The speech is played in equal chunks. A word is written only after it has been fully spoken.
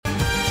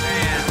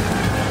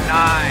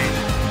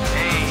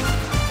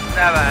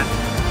7,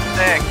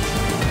 6,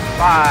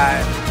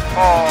 5,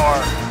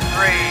 4,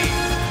 3,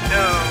 2,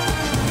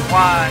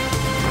 1.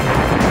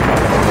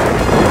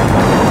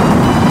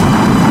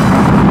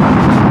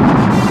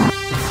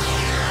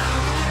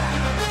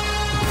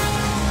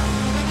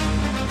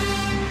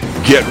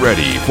 Get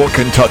ready for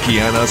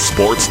Kentuckiana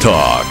Sports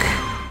Talk.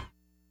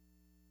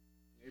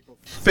 April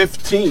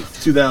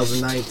 15th,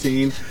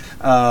 2019.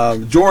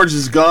 George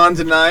is gone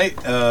tonight,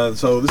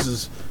 so this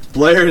is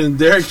Blair and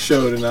Derek's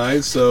show tonight.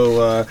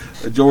 So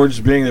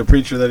George, being the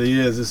preacher that he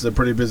is, this is a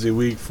pretty busy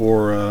week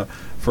for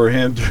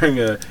him during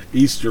a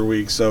Easter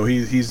week. So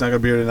he's not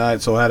going to be here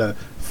tonight. So I had to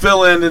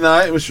fill in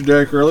tonight, Mr.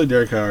 Derek Early.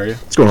 Derek, how are you?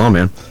 What's going on,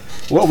 man?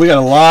 Well, we got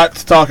a lot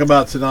to talk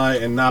about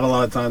tonight and not a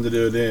lot of time to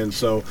do it in.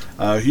 So,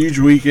 huge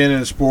weekend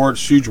in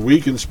sports, huge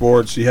week in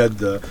sports. You had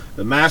the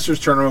Masters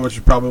tournament, which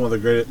is probably one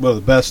of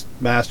the best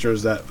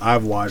Masters that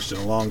I've watched in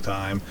a long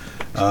time.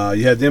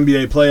 You had the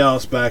NBA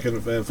playoffs back in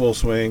full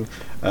swing,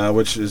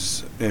 which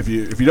is if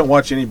you don't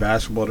watch any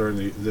basketball during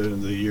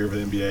the year of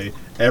the NBA,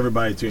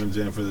 everybody tunes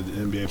in for the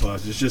NBA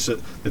playoffs. It's just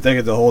that they take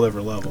it to a whole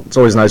different level. It's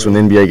always nice when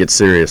the NBA gets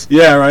serious.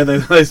 Yeah, right.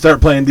 They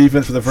start playing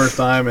defense for the first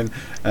time, and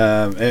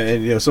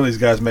you know, some of these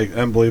guys make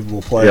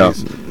unbelievable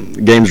plays.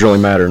 Yeah, games really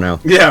matter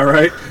now. Yeah,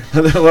 right.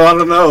 Well, I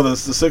don't know. The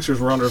Sixers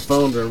were on their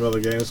phone during the middle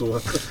of the game,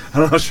 so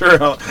I'm not sure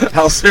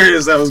how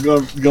serious that was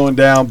going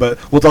down.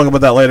 But we'll talk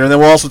about that later, and then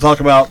we'll also talk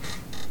about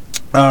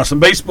some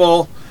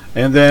baseball,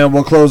 and then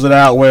we'll close it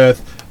out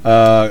with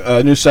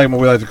a new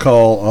segment we like to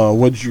call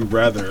Would You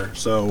Rather.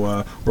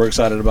 So we're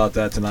excited about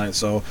that tonight.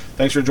 So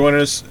thanks for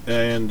joining us,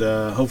 and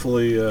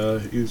hopefully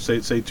you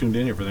stay tuned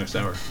in here for the next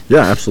hour.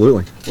 Yeah,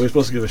 absolutely. We're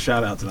supposed to give a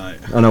shout-out tonight.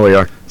 I know we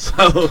are.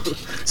 So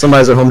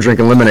somebody's at home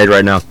drinking lemonade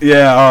right now.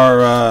 Yeah,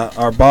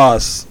 our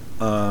boss,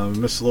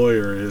 Miss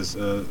Lawyer, is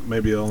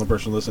maybe the only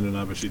person listening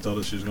tonight, but she told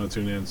us she was going to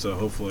tune in. So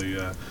hopefully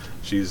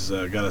she's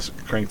got us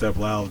cranked up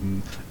loud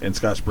in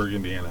Scottsburg,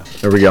 Indiana.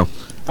 There we go.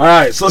 All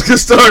right, so let's get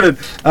started.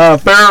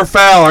 Fair or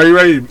foul? Are you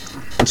ready?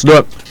 Let's do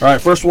it. All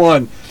right, first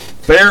one.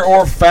 Fair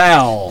or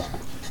foul?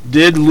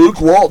 Did Luke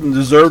Walton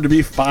deserve to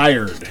be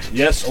fired?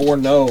 Yes or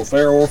no?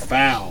 Fair or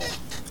foul?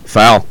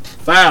 Foul.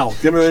 Foul.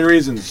 Give me the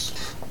reasons.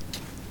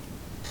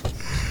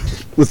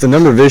 With the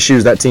number of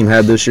issues that team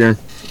had this year,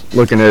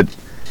 looking at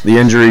the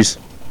injuries,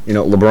 you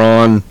know,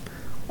 LeBron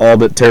all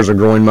but tears a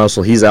groin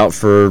muscle. He's out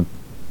for,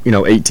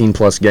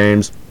 18-plus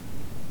games.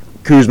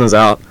 Kuzma's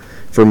out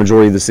for a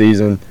majority of the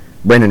season.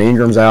 Brandon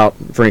Ingram's out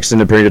for an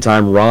extended period of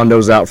time.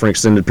 Rondo's out for an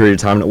extended period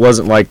of time. And it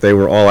wasn't like they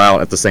were all out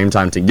at the same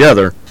time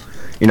together.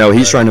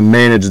 He's trying to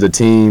manage the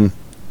team,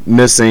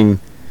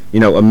 missing,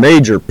 a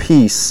major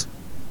piece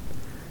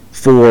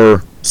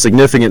for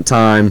significant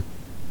time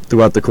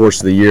throughout the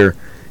course of the year.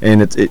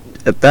 And it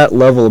at that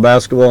level of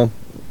basketball,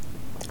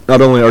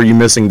 not only are you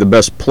missing the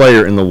best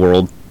player in the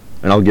world,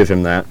 and I'll give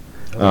him that,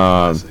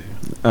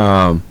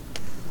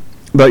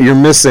 but you're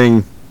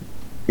missing,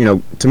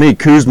 to me,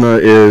 Kuzma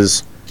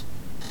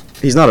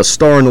he's not a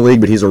star in the league,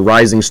 but he's a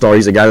rising star.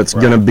 He's a guy that's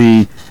going to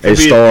be a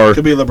star.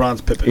 Could be LeBron's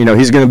Pippen.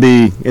 He's going to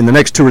be, in the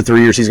next 2 or 3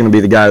 years, he's going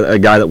to be a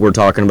guy that we're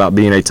talking about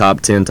being a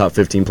top 10, top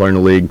 15 player in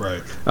the league.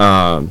 Right.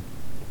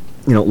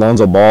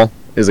 Lonzo Ball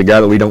is a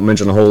guy that we don't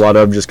mention a whole lot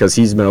of just because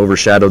he's been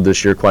overshadowed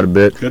this year quite a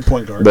bit. Good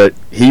point guard. But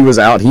he was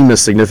out. He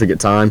missed significant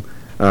time.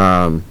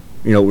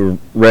 We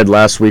read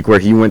last week where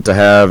he went to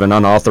have an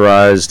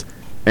unauthorized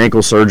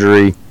ankle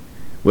surgery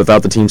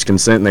without the team's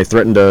consent, and they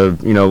threatened to,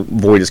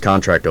 void his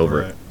contract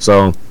over it.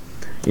 So,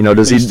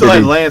 does he still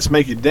had Lance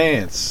make you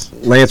dance?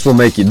 Lance will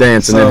make you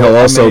dance, and then he'll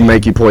also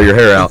make you pull your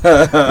hair out.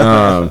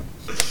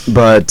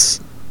 But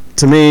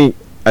to me,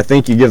 I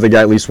think you give the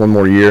guy at least one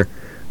more year.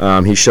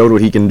 He showed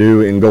what he can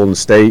do in Golden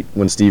State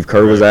when Steve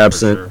Kerr was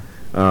absent.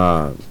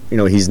 Sure.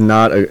 He's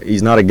not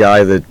a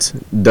guy that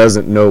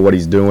doesn't know what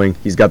he's doing.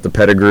 He's got the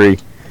pedigree,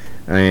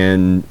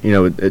 and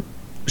it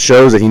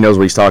shows that he knows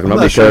what he's talking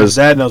about. Because his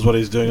dad knows what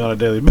he's doing on a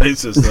daily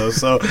basis, though.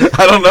 So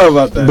I don't know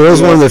about that.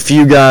 Bill's one of the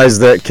few guys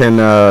that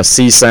can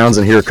see sounds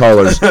and hear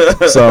colors.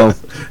 So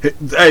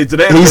hey,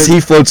 today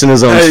he floats in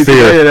his own sphere.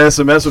 Today at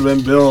SMS would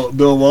have been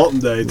Bill Walton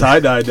Day,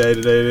 tie-dye day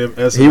today at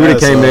SMS. He would have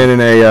came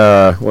in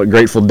a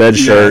Grateful Dead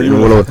shirt, and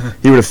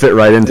he would have fit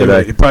right in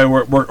today. He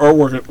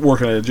probably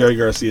working a Jerry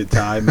Garcia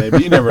tie,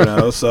 maybe. You never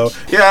know. So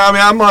yeah,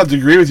 I'm going to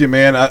agree with you,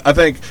 man. I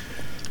think.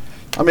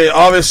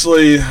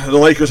 Obviously, the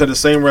Lakers had the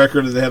same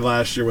record as they had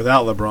last year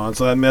without LeBron,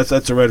 so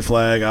that's a red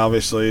flag.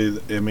 Obviously,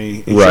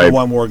 he should have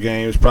won more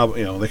games.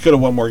 Probably, they could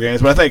have won more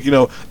games. But I think,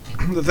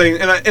 the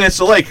thing, and it's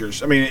the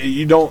Lakers.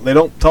 They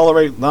don't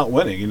tolerate not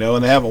winning,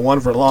 and they haven't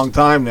won for a long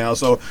time now.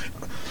 So,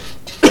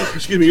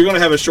 excuse me, you're going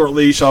to have a short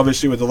leash,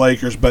 obviously, with the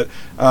Lakers, but.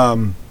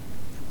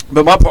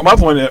 But my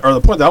point, or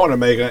the point that I want to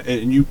make,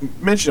 and you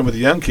mentioned with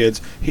the young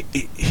kids,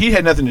 he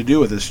had nothing to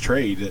do with this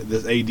trade,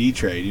 this AD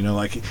trade.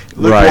 Luke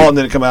Walton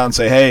didn't come out and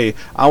say, "Hey,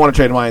 I want to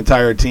trade my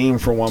entire team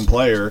for one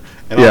player,"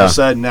 and all of a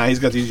sudden now he's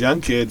got these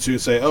young kids who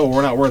say, "Oh,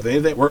 we're not worth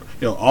anything. We're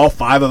all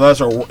 5 of us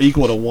are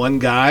equal to one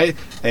guy,"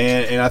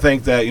 and I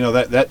think that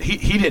that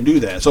he didn't do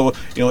that. So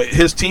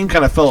his team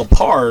kind of fell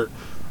apart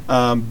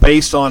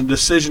based on a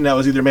decision that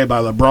was either made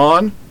by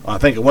LeBron I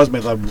think it was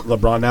made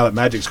LeBron now that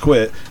Magic's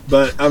quit.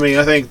 But, I mean,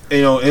 I think,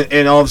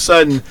 and all of a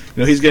sudden,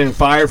 he's getting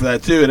fired for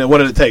that too. And what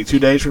did it take, 2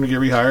 days for him to get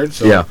rehired?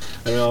 So, yeah.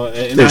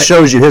 It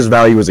shows you his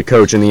value as a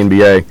coach in the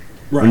NBA.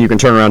 Right. When you can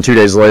turn around 2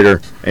 days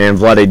later and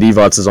Vlade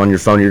Divac is on your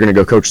phone, you're going to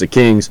go coach the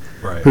Kings,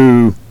 right,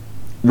 who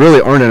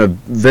really aren't in a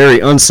very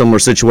unsimilar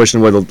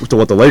situation to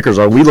what the Lakers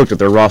are. We looked at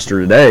their roster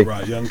today.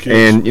 Right, young kids.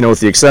 And, with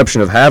the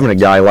exception of having a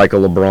guy like a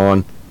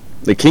LeBron,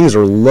 the Kings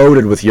are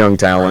loaded with young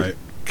talent. Right.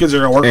 Kids are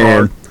going to work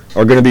hard.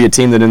 Are going to be a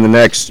team that in the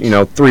next,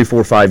 3,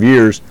 4, 5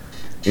 years,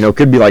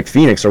 could be like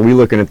Phoenix. Are we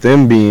looking at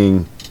them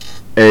being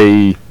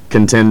a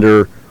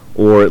contender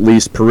or at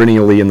least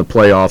perennially in the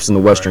playoffs in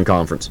the Western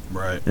Conference?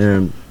 Right.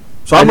 And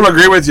so I'm going to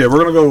agree with you.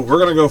 We're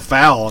going to go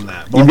foul on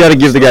that. You've got to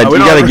give the guy. You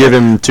got to give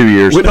him 2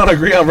 years. We don't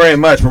agree on very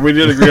much, but we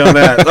did agree on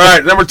that. All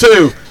right, number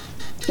 2.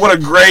 What a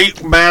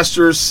great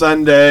Masters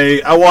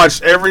Sunday! I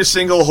watched every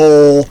single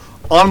hole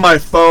on my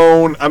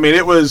phone. I mean,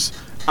 it was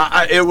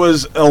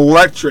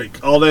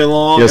electric all day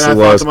long. Yes, and it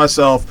I thought was. to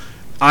myself,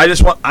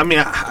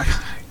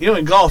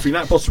 in golf, you're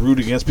not supposed to root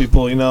against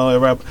people,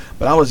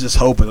 but I was just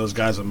hoping those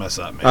guys would mess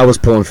up, man. I was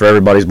pulling for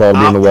everybody's ball to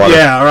be in the water.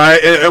 Yeah,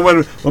 right. And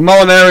when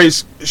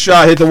Molinari's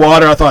shot hit the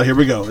water, I thought, here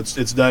we go.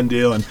 It's done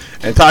deal. And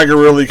Tiger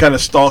really kind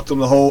of stalked him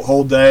the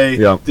whole day.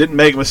 Yeah. Didn't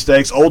make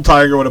mistakes. Old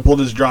Tiger would have pulled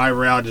his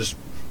driver out, just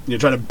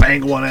trying to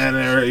bang one in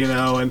there,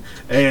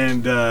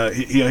 and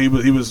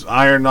he was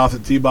ironing off the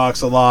tee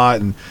box a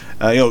lot, and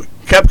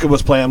Koepka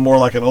was playing more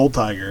like an old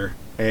Tiger,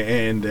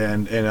 and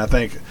I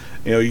think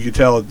you could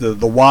tell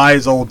the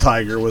wise old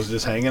Tiger was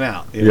just hanging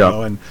out,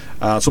 know, and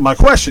so my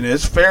question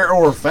is, fair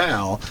or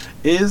foul,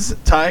 is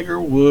Tiger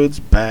Woods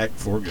back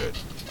for good?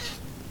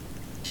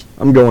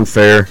 I'm going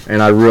fair,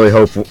 and I really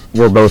hope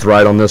we're both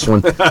right on this one.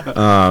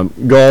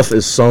 Golf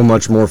is so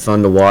much more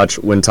fun to watch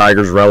when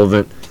Tiger's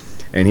relevant.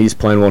 And he's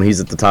playing when he's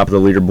at the top of the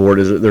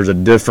leaderboard. There's a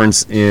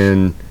difference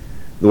in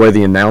the way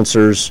the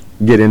announcers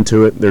get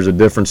into it. There's a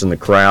difference in the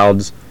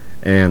crowds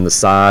and the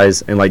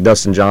size. And like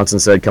Dustin Johnson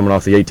said, coming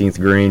off the 18th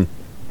green,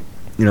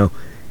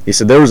 he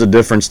said there was a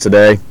difference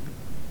today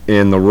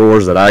in the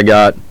roars that I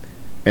got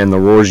and the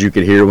roars you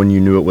could hear when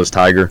you knew it was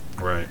Tiger.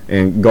 Right.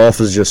 And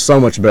golf is just so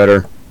much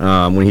better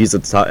when he's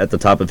at the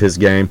top of his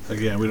game.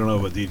 Again, we don't know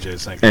what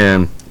DJ's thinking.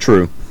 And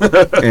true.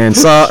 And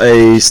saw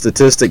a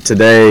statistic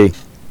today.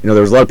 There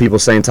was a lot of people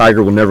saying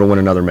Tiger will never win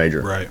another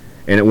major. Right.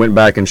 And it went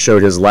back and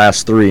showed his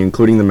last 3,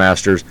 including the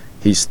Masters.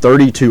 He's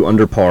 32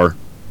 under par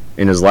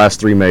in his last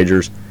 3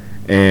 majors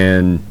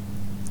and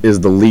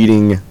is the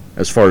leading,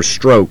 as far as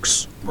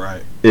strokes,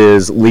 right,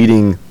 is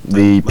leading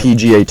the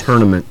PGA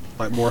tournament.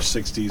 Like more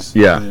 60s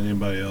than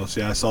anybody else.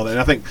 Yeah, I saw that.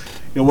 And I think,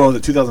 what was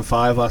it,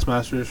 2005 last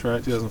Masters,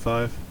 right?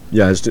 2005?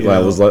 Yeah, it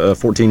was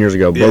 14 years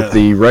ago. Yeah. Broke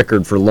the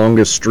record for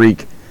longest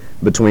streak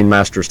between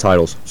Masters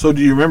titles. So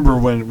do you remember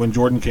when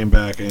Jordan came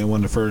back and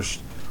won the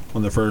first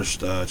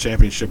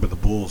championship with the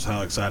Bulls,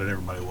 how excited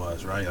everybody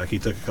was, right? Like he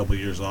took a couple of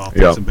years off,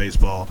 played some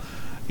baseball.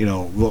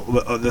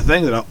 The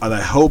thing that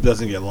I hope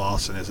doesn't get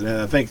lost in this, and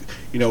I think,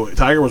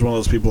 Tiger was one of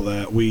those people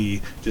that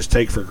we just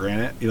take for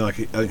granted.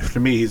 To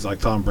me, he's like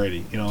Tom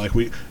Brady. Like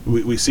we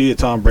see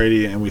Tom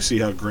Brady and we see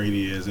how great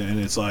he is, and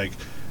it's like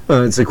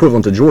it's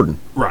equivalent to Jordan,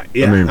 right?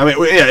 Yeah, I mean,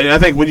 and I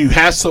think when you're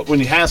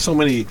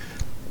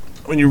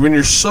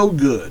so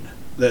good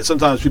that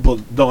sometimes people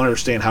don't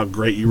understand how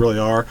great you really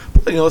are.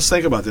 But, let's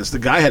think about this. The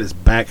guy had his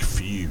back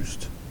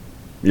fused.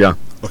 Yeah.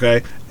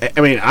 Okay? I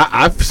mean,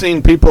 I've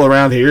seen people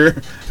around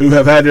here who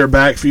have had their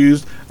back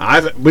fused.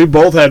 We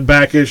both had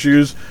back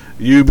issues.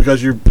 You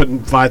because you're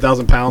putting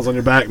 5,000 pounds on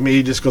your back.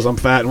 Me just because I'm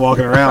fat and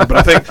walking around.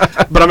 But there's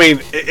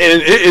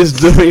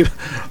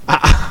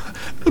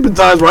been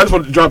times where I just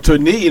want to drop to a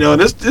knee,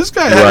 and this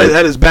guy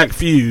had his back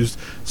fused,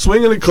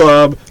 swinging the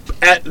club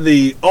at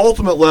the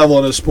ultimate level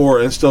in his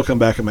sport, and still come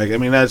back and make it. I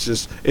mean, that's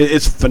just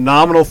it's a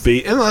phenomenal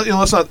feat. And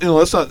let's not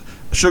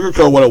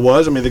sugarcoat what it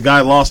was. I mean, the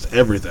guy lost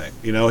everything.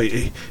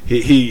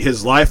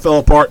 His life fell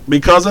apart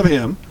because of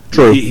him.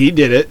 True. He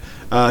did it.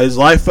 His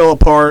life fell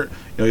apart.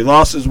 He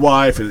lost his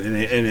wife, and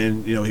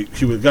he was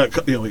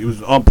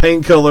on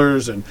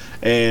painkillers and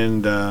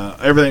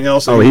everything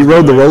else. Oh, he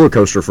rode the roller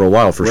coaster for a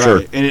while, for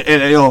sure.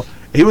 And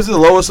he was the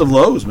lowest of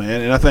lows,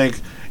 man. And I think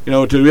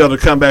to be able to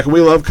come back, and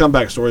we love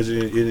comeback stories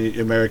in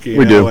America.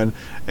 We do.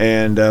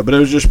 But it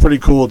was just pretty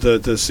cool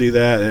to see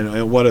that,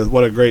 and what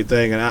a great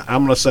thing. And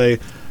I'm going to say,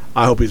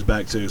 I hope he's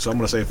back too. So I'm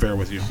going to say fair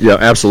with you. Yeah,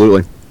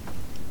 absolutely.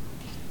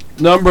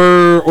 What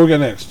we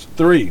got next?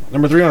 3.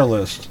 Number 3 on our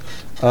list.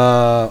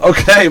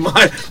 Okay,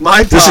 my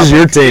top. This is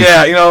your team.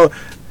 Yeah,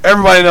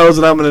 everybody knows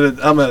that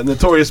I'm a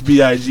notorious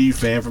B.I.G.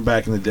 fan from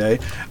back in the day.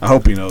 I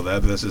hope you know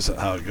that, but that's just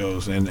how it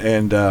goes.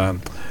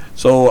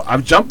 So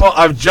I've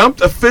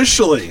jumped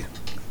officially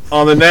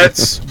on the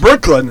Nets,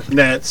 Brooklyn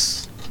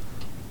Nets,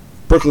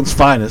 Brooklyn's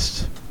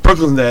finest,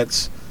 Brooklyn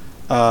Nets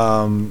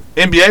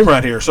NBA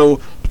run here. So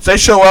they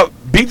show up,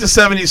 beat the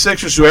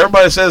 76ers, who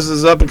everybody says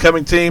is an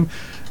up-and-coming team.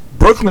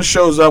 Brooklyn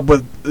shows up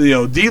with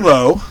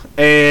D'Lo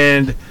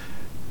and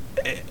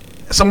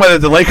somebody that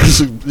the Lakers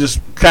just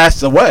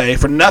cast away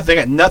for nothing,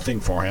 at nothing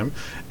for him,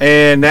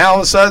 And now all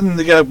of a sudden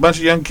they got a bunch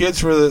of young kids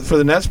for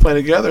the Nets playing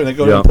together, and they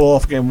go and pull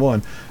off game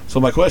one. So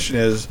my question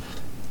is,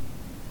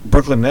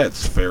 Brooklyn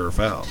Nets, fair or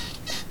foul?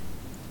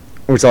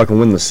 Are we talking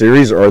win the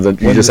series, or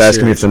you just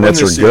asking me if the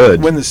Nets are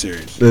good? Win the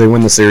series. Do they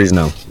win the series?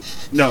 No.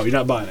 No, you're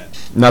not buying it.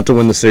 Not to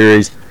win the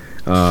series.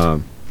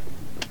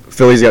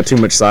 Philly's got too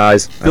much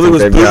size. Philly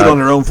was booed on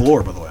their own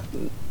floor, by the way.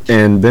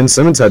 And Ben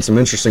Simmons had some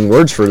interesting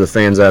words for the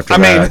fans after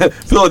that. I mean,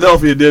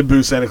 Philadelphia did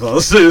boo Santa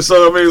Claus too,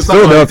 so I mean, it's not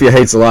Philadelphia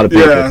hates a lot of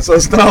people. Yeah, so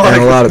it's not like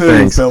and a lot of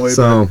things. Philly,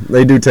 so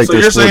they do take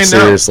their sports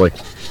seriously.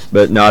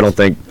 But no, I don't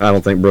think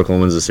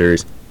Brooklyn wins the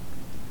series.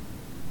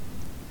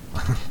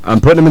 I'm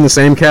putting them in the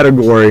same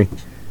category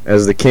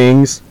as the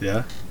Kings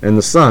and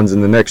the Suns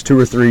in the next 2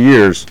 or 3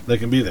 years. They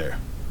can be there.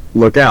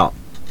 Look out.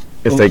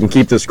 If they can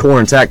keep this core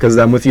intact, because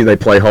I'm with you, they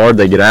play hard,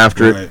 they get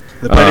after it.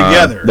 They play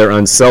together. They're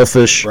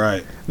unselfish.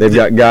 Right. They've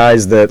got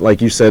guys that,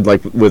 like you said,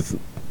 like with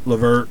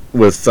LeVert,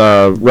 with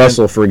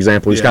Russell, for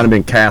example, he's kind of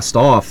been cast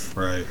off.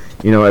 Right.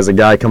 You know, as a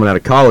guy coming out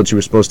of college, he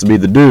was supposed to be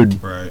the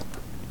dude. Right.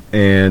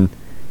 And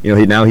you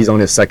know, now he's on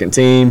his second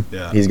team.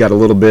 Yeah. He's got a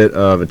little bit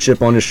of a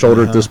chip on his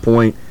shoulder at this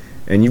point.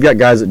 And you've got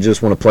guys that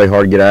just want to play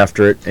hard, get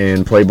after it,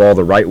 and play ball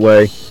the right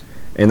way.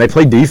 And they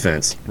play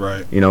defense,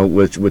 right? You know,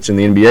 which in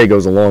the NBA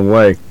goes a long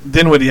way.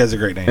 Dinwiddie has a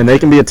great name. And they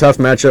can be a tough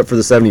matchup for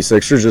the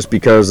 76ers just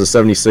because the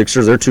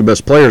 76ers, their two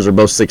best players are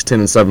both 6'10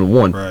 and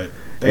 7'1". Right.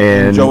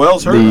 And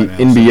Joel's hurt the right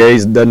now,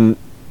 NBA's doesn't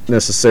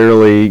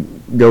necessarily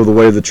go the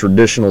way of the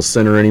traditional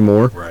center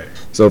anymore. Right.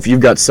 So if you've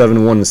got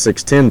 7'1 and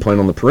 6'10 playing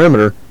on the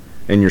perimeter,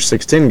 and your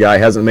 6'10 guy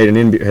hasn't made an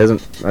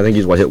NBA, I think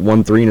he's hit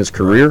 1 3 in his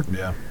career.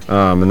 Yeah.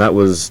 And that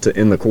was to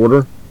end the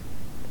quarter.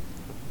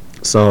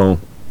 So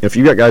if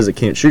you got guys that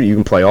can't shoot, you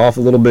can play off a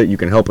little bit. You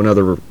can help in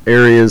other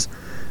areas.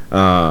 You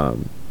know,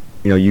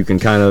 you can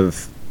kind of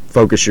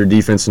focus your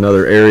defense in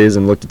other areas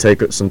and look to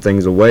take some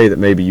things away that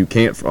maybe you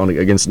can't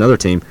against another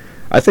team.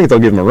 I think they'll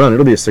give them a run.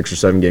 It'll be a 6 or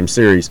 7 game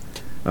series.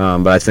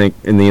 But I think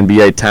in the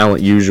NBA,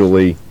 talent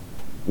usually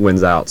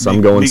wins out. So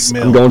I'm going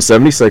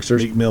 76ers.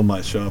 Meek Mill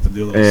might show up and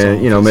do a little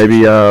and you know,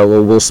 maybe a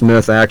little Will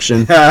Smith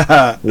action.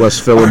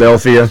 West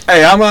Philadelphia.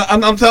 Hey,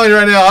 I'm telling you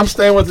right now, I'm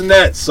staying with the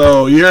Nets.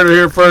 So you heard it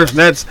here first.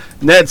 Nets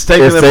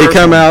taking. If they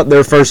come out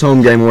their first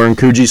home game wearing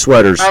Coogee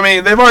sweaters, I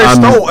mean, they've already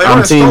stole.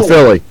 I'm Team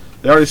Philly.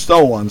 They already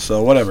stole one,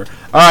 so whatever.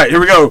 All right, here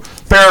we go.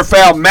 Fair or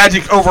foul?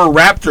 Magic over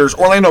Raptors.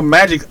 Orlando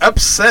Magic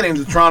upsetting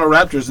the Toronto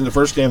Raptors in the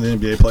first game of the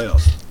NBA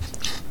playoffs.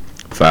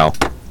 Foul.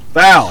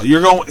 Foul.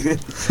 You're going.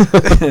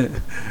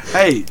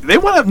 Hey, they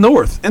went up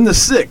north in the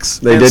 6.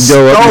 They did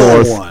go up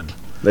north. One.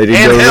 They did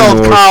and go held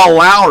north. Kyle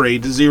Lowry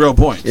to 0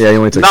 points. Yeah, he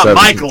only took Not 7.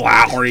 Mike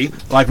Lowry,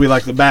 like we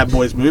like the Bad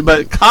Boys movie,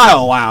 but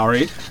Kyle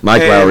Lowry.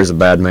 Mike Lowry's a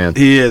bad man.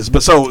 He is.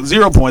 But so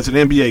 0 points in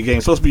an NBA game.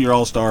 Supposed to be your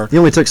all-star. He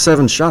only took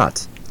 7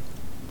 shots.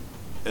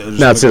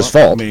 That's his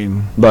fault. I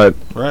mean, but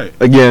right.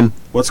 Again,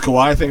 what's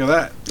Kawhi think of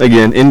that?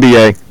 Again,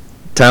 NBA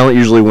talent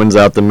usually wins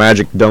out. The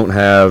Magic don't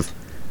have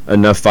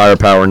enough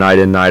firepower night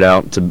in, night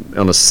out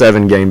on a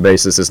 7-game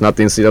basis. It's not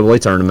the NCAA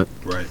tournament.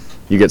 Right.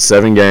 You get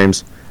 7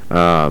 games.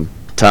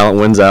 Talent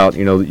wins out.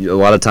 You know, a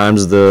lot of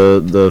times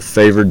the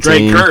favored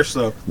team. Drake curse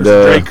though. There's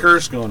a Drake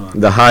curse going on.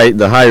 The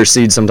higher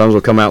seed sometimes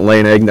will come out and lay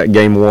an egg in that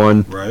game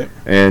 1. Right.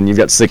 And you've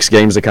got 6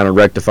 games to kind of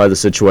rectify the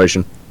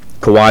situation.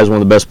 Kawhi is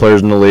one of the best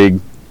players in the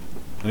league.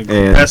 And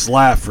best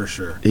laugh for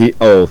sure.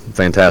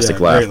 Fantastic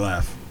laugh. Great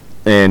laugh.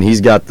 And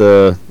he's got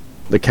the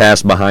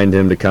cast behind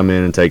him to come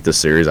in and take this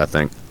series, I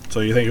think. So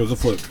you think it was a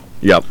fluke?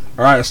 Yep.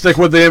 All right, stick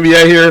with the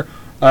NBA here.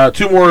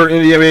 2 more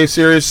in the NBA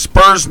series.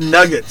 Spurs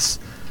Nuggets.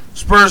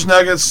 Spurs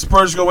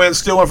go in,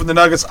 steal one from the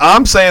Nuggets.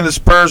 I'm saying the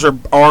Spurs are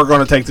going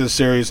to take this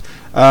series,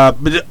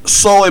 but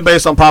solely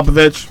based on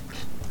Popovich.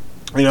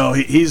 You know,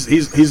 he's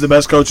the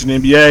best coach in the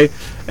NBA,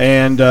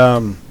 and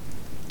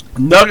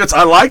Nuggets.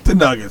 I like the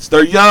Nuggets.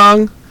 They're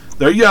young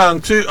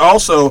too.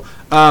 Also,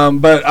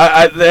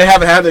 but they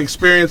haven't had the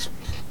experience.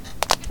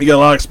 You got a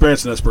lot of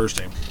experience in that Spurs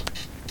team.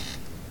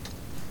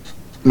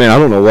 Man, I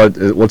don't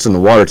know what's in the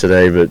water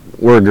today, but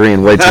we're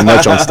agreeing way too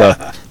much on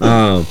stuff.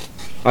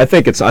 I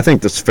think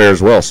this fair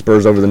as well.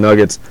 Spurs over the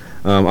Nuggets.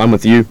 I'm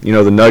with you. You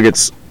know, the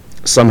Nuggets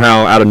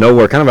somehow out of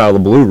nowhere, kind of out of the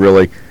blue,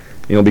 really,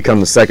 you know, become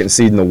the 2nd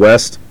seed in the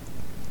West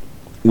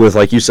with,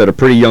 like you said, a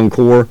pretty young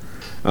core.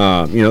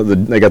 You know,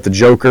 they got the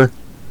Joker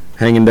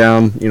hanging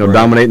down, you know, right.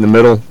 Dominating the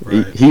middle.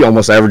 Right. He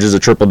almost averages a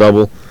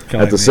triple-double at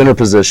like the center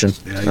position.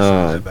 Yeah, I used to do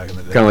that back in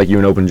the day. Kind of like you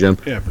in open gym.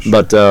 Yeah, for sure.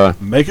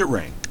 But make it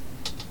rain.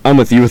 I'm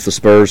with you with the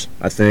Spurs.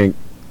 I think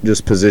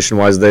just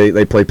position-wise,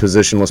 they play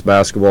positionless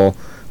basketball.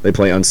 They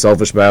play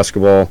unselfish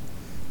basketball.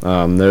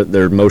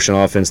 Their motion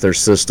offense, their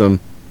system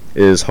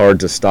is hard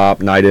to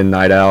stop night in,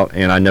 night out,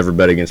 and I never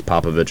bet against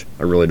Popovich.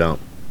 I really don't.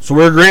 So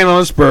we're agreeing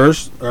on the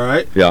Spurs, all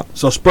right? Yeah.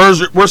 So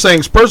we're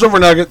saying Spurs over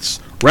Nuggets,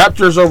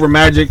 Raptors over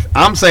Magic.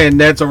 I'm saying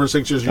Nets over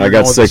Sixers. I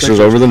got Sixers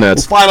over the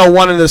Nets. Final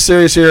one in the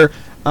series here.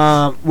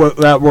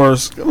 That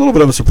was a little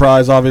bit of a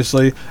surprise,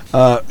 obviously.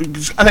 I think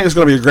it's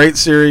going to be a great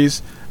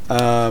series.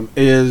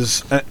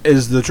 Is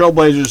the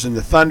Trailblazers and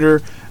the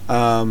Thunder.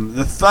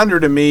 The Thunder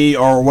to me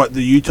are what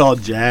the Utah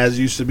Jazz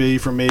used to be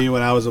for me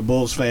when I was a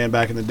Bulls fan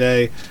back in the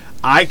day.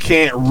 I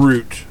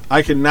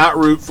cannot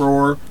root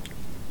for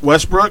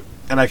Westbrook,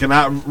 and I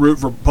cannot root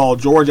for Paul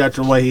George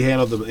after the way he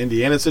handled the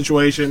Indiana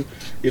situation.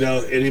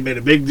 And he made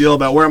a big deal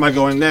about where am I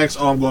going next?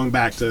 Oh, I'm going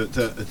back to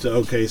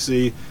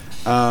OKC.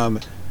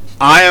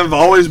 I have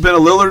always been a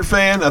Lillard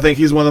fan. I think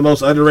he's one of the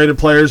most underrated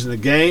players in the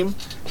game.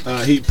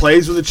 He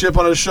plays with a chip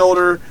on his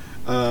shoulder,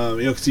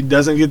 because he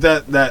doesn't get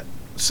that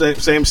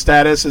same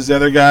status as the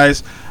other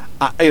guys.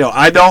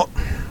 I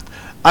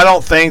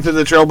don't think that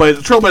the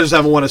Trailblazers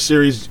haven't won a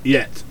series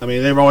yet. I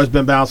mean, they've always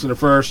been bouncing to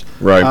first,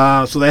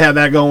 right? So they have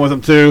that going with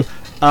them too.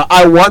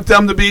 I want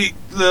them to beat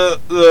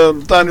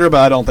the Thunder, but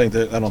I don't think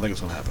it's going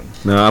to happen.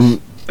 No,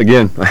 I'm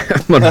going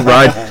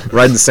to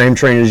ride the same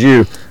train as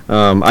you.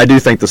 I do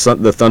think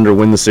the Thunder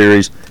win the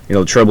series. The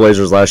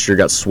Trailblazers last year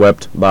got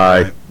swept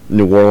by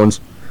New Orleans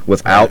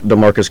without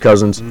DeMarcus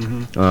Cousins,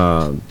 and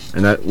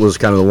that was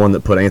kind of the one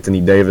that put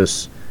Anthony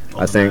Davis,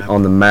 I think,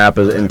 on the map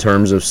in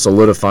terms of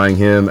solidifying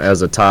him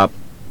as a top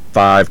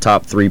 5,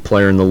 top 3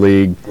 player in the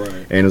league,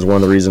 and is one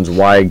of the reasons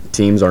why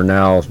teams are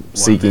now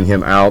seeking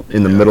him out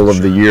in the middle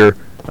of the year.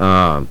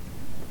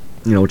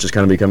 Which is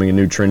kind of becoming a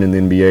new trend in the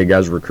NBA.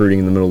 Guys recruiting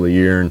in the middle of the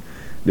year and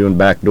doing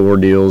backdoor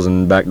deals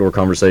and backdoor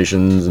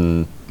conversations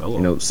and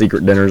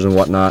secret dinners and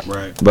whatnot.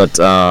 Right. But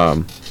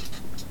I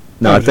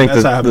think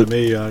that's happened to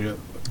me. I got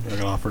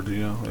offered.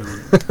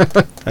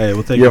 Hey,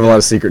 we'll take you have a lot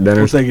of secret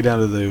dinners. We'll take you down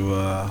to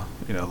the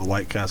the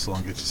White Castle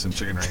and get you some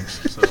chicken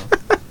rings. So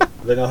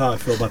they know how I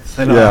feel about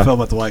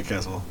the White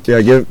Castle. Yeah,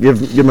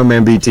 give my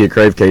man BT a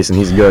crave case and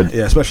he's good.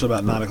 Yeah, especially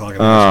about 9 o'clock at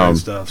night and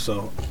stuff.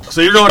 So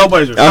you're going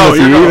Trailblazers.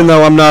 Even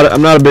though I'm not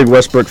a big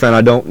Westbrook fan,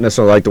 I don't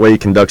necessarily like the way he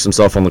conducts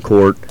himself on the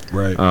court.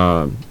 Right.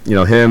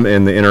 Him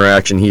and the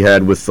interaction he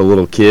had with the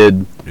little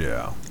kid.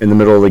 Yeah. In the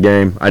middle of the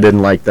game, I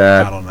didn't like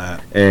that. Not on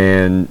that.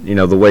 And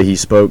the way he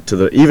spoke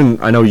to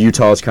I know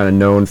Utah is kind of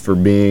known for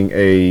being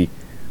a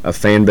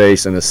fan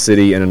base and a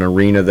city and an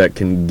arena that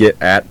can get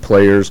at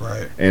players,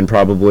 and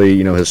probably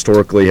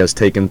historically has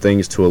taken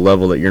things to a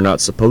level that you're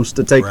not supposed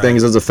to take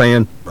things as a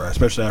fan,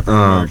 especially African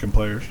American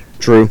players.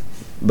 True,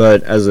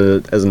 but as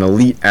an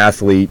elite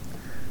athlete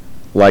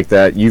like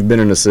that, you've been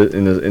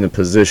in a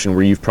position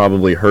where you've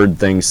probably heard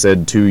things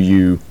said to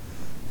you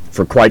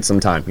for quite some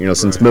time.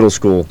 Since middle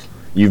school.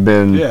 You've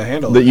been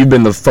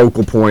the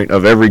focal point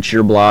of every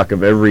cheer block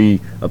of every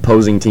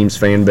opposing team's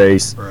fan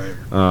base.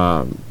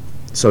 Right.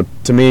 So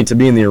to me, to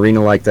be in the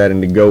arena like that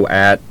and to go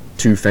at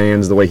 2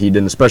 fans the way he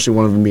did, especially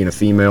one of them being a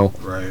female,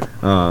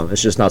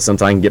 it's just not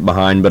something I can get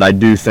behind. But I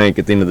do think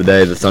at the end of the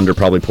day, the Thunder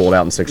probably pulled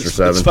out in 6 or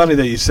 7. It's funny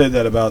that you said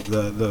that about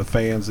the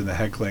fans and the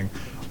heckling.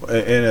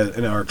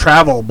 In our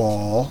travel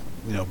ball,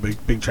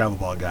 big travel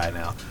ball guy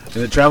now. In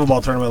the travel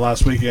ball tournament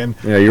last weekend,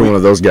 you're one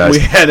of those guys.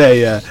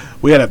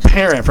 We had a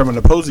parent from an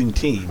opposing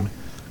team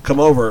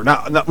come over.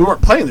 Now we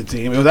weren't playing the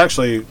team; it was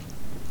actually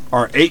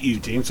our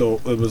 8U team,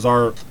 so it was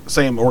our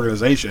same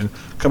organization.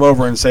 Come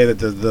over and say that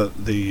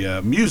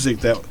the music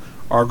that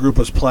our group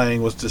was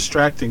playing was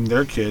distracting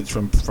their kids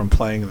from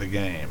playing the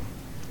game.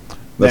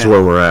 That's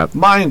where we're at.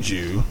 Mind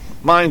you,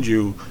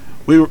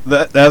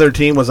 the other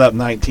team was up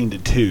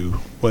 19-2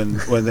 when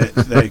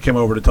they came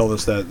over to tell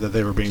us that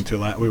they were being too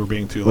loud. We were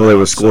being too loud. Well, they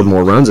would have scored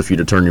more runs if you'd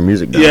have turned your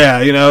music down.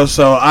 Yeah,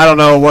 so I don't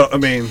know what I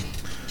mean.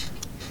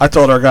 I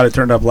told our guy to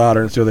turn it up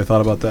louder and see what they thought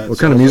about that. What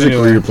kind of music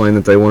were you playing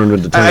that they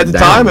wanted to turn it down? At the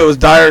time, it was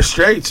Dire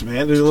Straits,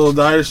 man. There was a little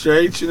Dire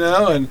Straits,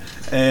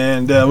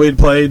 and we'd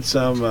played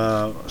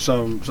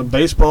some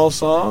baseball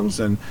songs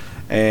and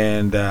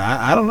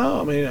I don't know.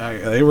 I mean,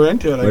 they were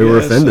into it. They were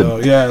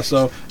offended.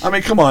 So I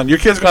mean, come on. Your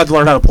kid's going to have to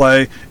learn how to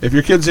play. If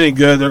your kid's any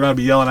good, they're going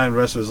to be yelling at him the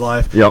rest of his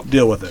life. Yep.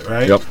 Deal with it,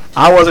 right? Yep.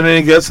 I wasn't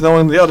any good, so no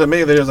one yelled at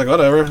me. They was like,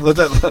 whatever. Let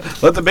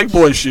the big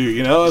boys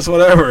shoot. It's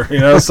whatever.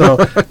 So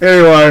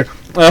anyway,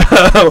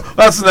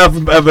 that's enough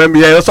of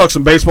NBA. Let's talk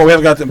some baseball. We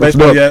haven't got to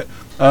baseball yet.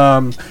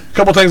 A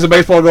couple things in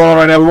baseball going on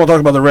right now. We won't talk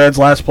about the Reds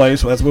last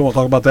place. We won't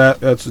talk about that.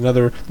 That's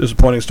another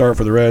disappointing start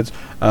for the Reds.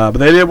 But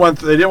they did win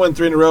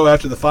 3 in a row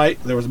after the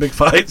fight. There was a big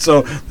fight,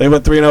 so they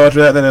went 3-0 after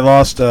that. Then they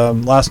lost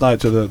last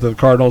night to the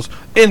Cardinals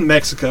in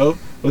Mexico,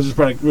 which is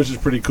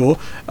pretty cool.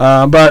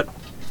 But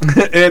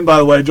and by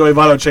the way, Joey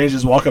Votto changed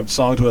his walk-up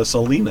song to a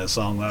Selena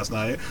song last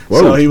night.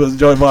 Whoa. So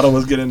Joey Votto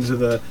was getting into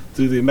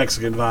the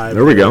Mexican vibe.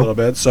 There we go. A little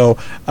bit. So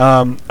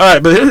all right,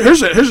 but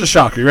here's a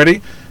shocker. You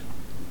ready?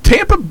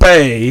 Tampa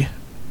Bay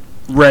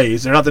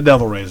Rays, they're not the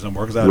Devil Rays no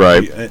more because that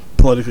would be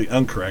politically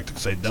incorrect to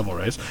say Devil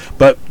Rays.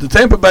 But the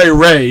Tampa Bay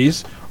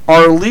Rays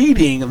are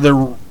leading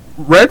the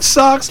Red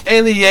Sox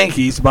and the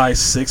Yankees by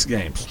 6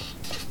 games.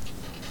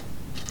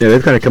 Yeah,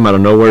 they've kind of come out of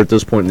nowhere at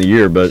this point in the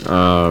year, but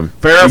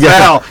fair or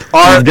foul,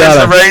 are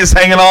the Rays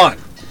hanging on?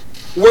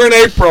 We're in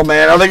April,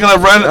 man. Are they going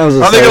to run?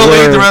 Are they going to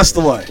lead the rest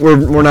of the way?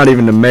 We're not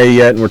even to May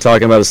yet, and we're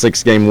talking about a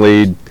 6-game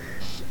lead.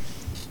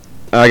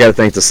 I got to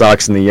think the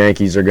Sox and the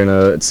Yankees are going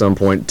to at some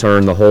point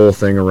turn the whole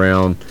thing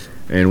around,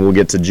 and we'll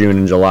get to June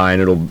and July,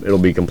 and it'll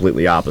be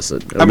completely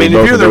opposite. It'll be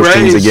both of those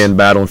teams again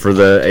battling for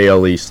the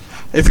AL East.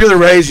 If you're the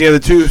Rays, you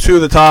have the two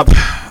of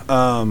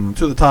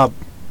the top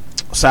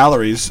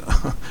salaries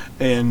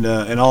and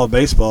all of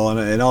baseball,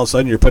 and all of a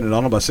sudden you're putting it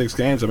on them by 6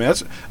 games. I mean,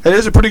 it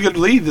is a pretty good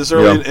lead this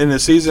early in the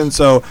season.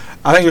 So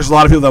I think there's a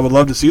lot of people that would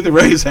love to see the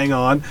Rays hang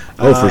on.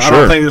 Oh, for sure.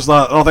 I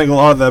don't think a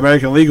lot of the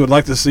American League would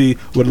love to see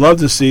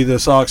the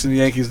Sox and the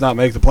Yankees not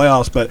make the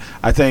playoffs. But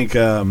I think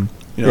it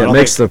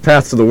makes the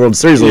path to the World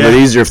Series a little bit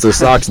easier if the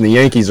Sox and the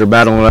Yankees are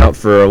battling it out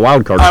for a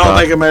wild card spot.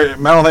 I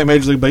don't think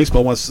Major League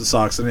Baseball wants the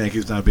Sox and the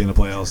Yankees not be in the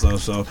playoffs though.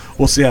 So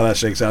we'll see how that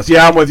shakes out.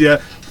 Yeah, I'm with you.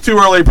 Too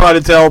early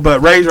probably to tell,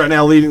 but Rays right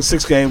now leading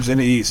 6 games in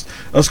the East.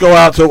 Let's go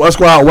out west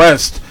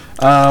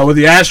with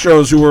the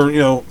Astros, who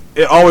were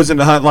always in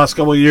the hunt last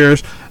couple of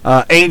years.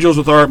 Angels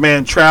with our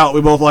man Trout.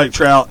 We both like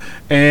Trout,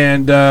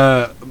 and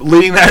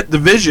leading that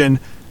division,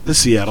 the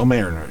Seattle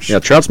Mariners. Yeah,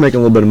 Trout's making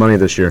a little bit of money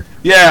this year.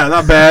 Yeah,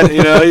 not bad.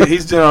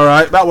 He's doing all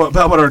right. About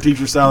what our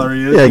teacher's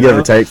salary is. Yeah, give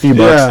or take, a few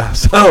bucks. Yeah.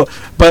 So,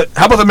 but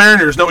how about the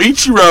Mariners? No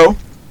Ichiro,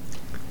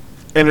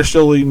 and they're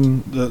still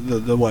leading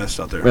the West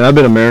out there. Man, I've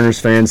been a Mariners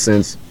fan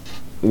since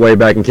way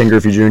back in Ken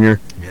Griffey Jr.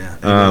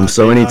 Yeah.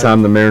 So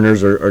anytime the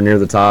Mariners are near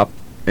the top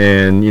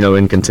and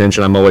in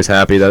contention, I'm always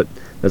happy.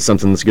 That's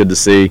something that's good to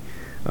see.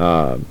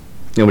 But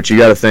you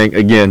got to think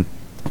again.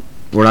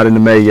 We're not into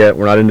May yet.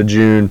 We're not into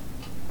June,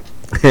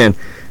 and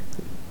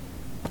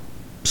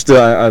still,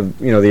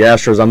 the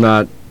Astros. I'm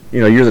not.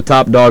 You're the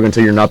top dog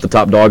until you're not the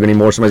top dog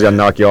anymore. Somebody's got to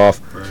knock you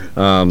off.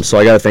 Right. So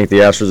I got to think the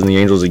Astros and the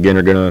Angels again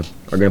are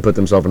gonna put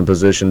themselves in a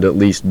position to at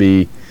least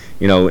be,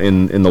 in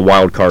the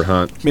wild card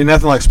hunt. I mean,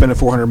 nothing like spending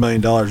 $400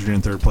 million and you're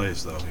in third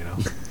place, though.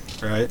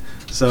 Right.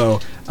 So,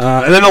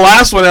 and then the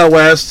last one out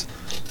west,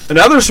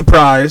 another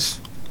surprise,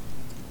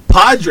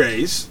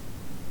 Padres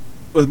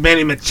with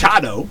Manny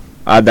Machado.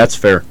 That's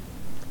fair.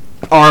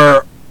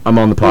 I'm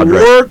on the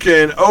Padres.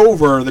 Working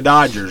over the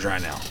Dodgers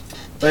right now.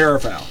 Fair or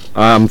foul?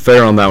 I'm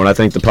fair on that one. I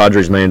think the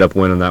Padres may end up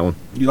winning that one.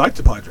 You like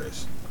the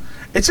Padres?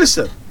 It's just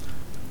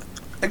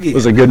it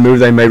was a good move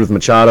they made with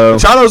Machado.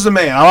 Machado's the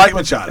man. I like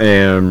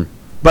Machado.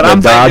 But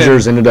the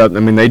Dodgers ended up. I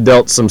mean, they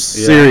dealt some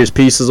serious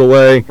pieces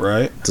away.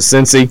 Right. To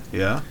Cincy.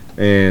 Yeah.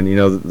 And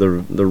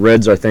the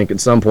Reds, I think, at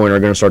some point are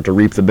going to start to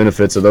reap the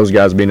benefits of those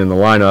guys being in the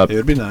lineup. It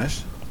would be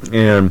nice.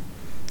 And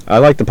I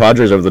like the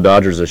Padres over the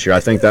Dodgers this year. I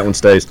think that one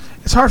stays.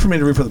 It's hard for me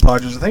to root for the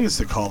Padres. I think it's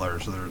the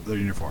colors of their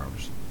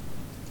uniforms.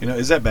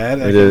 Is that bad?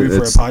 It is.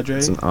 For a Padre?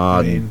 It's an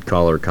odd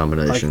color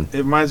combination. It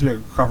reminds me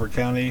of Crawford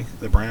County,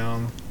 the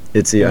brown.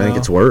 I think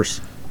it's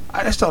worse.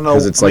 I just don't know.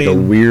 Because it's a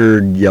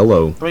weird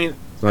yellow. I mean,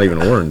 it's not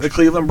even orange. The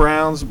Cleveland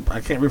Browns, I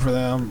can't root for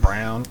them.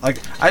 Brown. I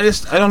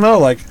don't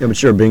know. Yeah,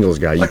 but you're a Bengals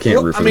guy. You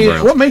can't root for the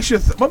Browns.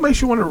 What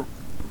makes you want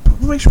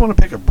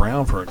to pick a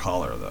brown for a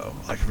collar though?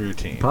 Like for your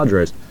team?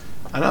 Padres.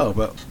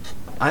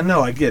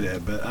 I get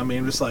it, but I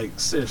mean, just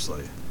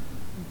seriously.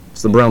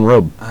 It's the brown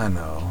robe. I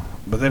know,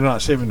 but they're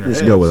not shaving their heads.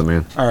 Just go with it,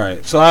 man. All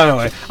right. So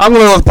anyway, I'm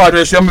going to go with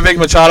Padres. I'm a big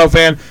Machado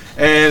fan,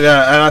 and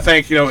I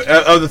think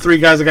of the 3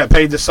 guys that got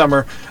paid this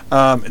summer,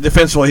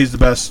 defensively he's the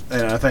best,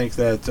 and I think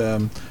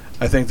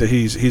that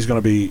he's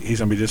going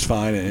to be just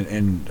fine,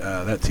 and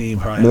that team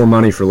more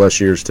money for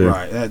less years too.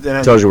 Right.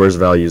 That tells you where his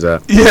value's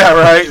at. Yeah.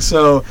 Right.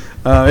 So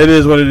it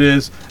is what it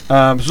is.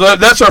 So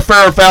that's our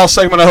fair or foul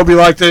segment. I hope you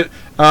liked it.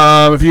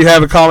 If you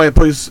have a comment,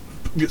 please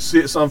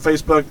see us on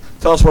Facebook.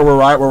 Tell us where we're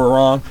right, where we're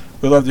wrong.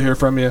 We'd love to hear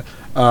from you.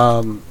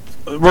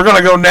 We're going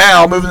to go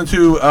now, moving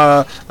into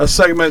a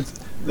segment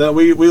that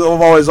we've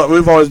always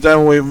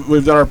done when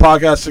we've done our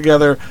podcast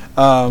together,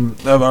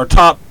 of our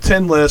top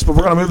 10 list. But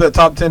we're going to move that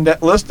top 10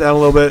 list down a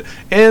little bit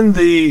in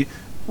the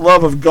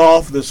love of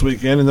golf this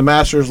weekend, in the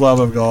Masters love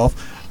of golf.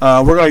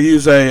 We're going to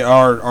use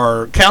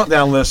our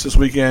countdown list this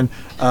weekend.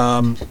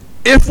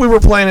 If we were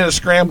playing in a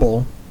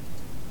scramble,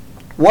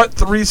 what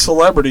 3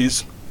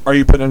 celebrities are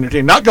you putting on your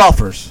team? Not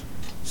golfers,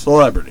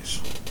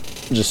 celebrities.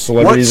 Just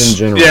celebrities in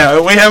general.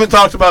 Yeah, we haven't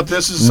talked about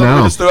this. This is something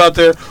we just threw out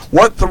there.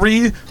 What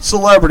 3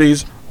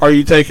 celebrities are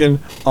you taking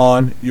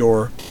on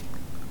your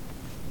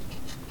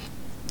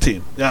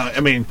team? Now, I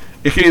mean,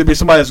 it can either be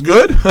somebody that's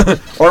good,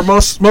 or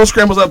most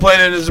scrambles I played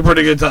in is a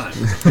pretty good time.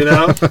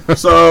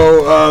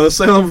 So the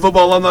Salem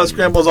Football Alumni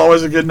Scramble is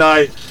always a good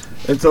night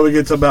until we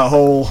get to about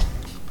hole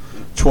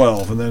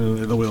 12, and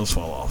then the wheels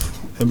fall off.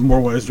 In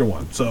more ways than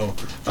one. So,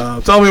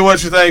 tell me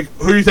what you think.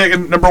 Who are you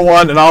taking number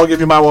 1, and I'll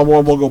give you my one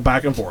more. We'll go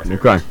back and forth.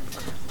 Okay.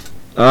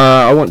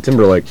 I want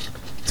Timberlake.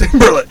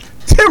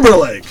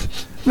 Timberlake.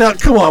 Now,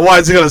 come on. Why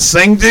is he going to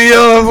sing to you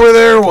over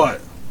there or what?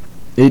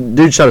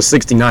 Dude shot a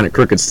 69 at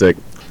Crooked Stick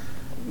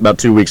about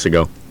 2 weeks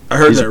ago. I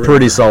heard He's that. He's a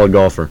pretty solid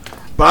golfer.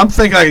 But I'm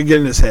thinking I can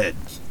get in his head.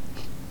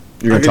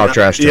 You're going to talk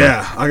trash to him.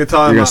 Yeah, I can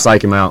talk. You're going to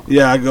psych him out.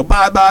 Yeah, I go,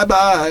 bye.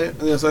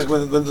 And it's like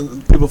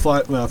when people fly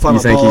you my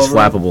think ball he's over.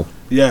 flappable?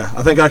 Yeah,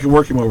 I think I can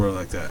work him over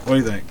like that. What do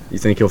you think? You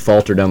think he'll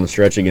falter down the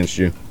stretch against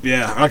you?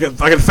 Yeah, I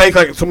can fake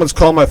like someone's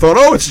calling my phone.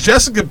 Oh, it's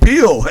Jessica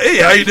Biel.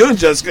 Hey, how you doing,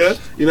 Jessica?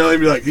 He'd be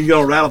like, you get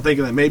all rattled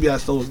thinking that maybe I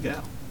stole his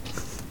gal.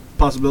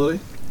 Possibility?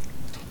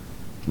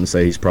 I'm going to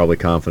say he's probably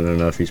confident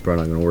enough. He's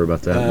probably not going to worry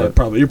about that.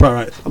 Probably. You're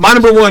probably right. My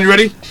number 1, you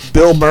ready?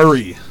 Bill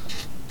Murray.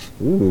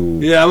 Ooh.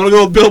 Yeah, I'm going to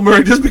go with Bill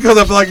Murray just because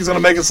I feel like he's going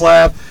to make us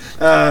laugh.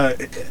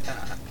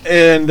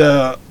 And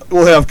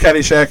we'll have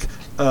Caddyshack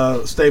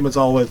statements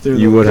all the way through.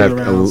 You would have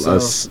round, a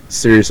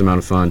serious amount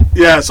of fun.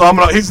 Yeah, so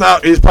he's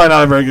probably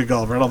not a very good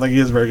golfer. I don't think he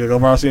is a very good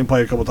golfer. I've seen him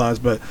play a couple times,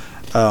 but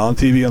on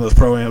TV on those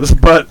pro-ams.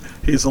 But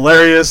he's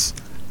hilarious,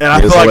 and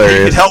I feel like he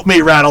could help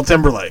me rattle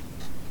Timberlake.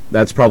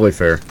 That's probably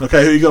fair.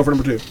 Okay, who you go for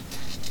number 2?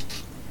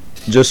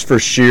 Just for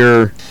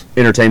sheer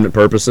entertainment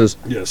purposes.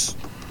 Yes.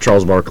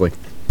 Charles Barkley.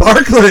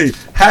 Barkley,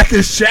 hack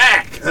his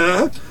shack.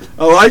 Huh?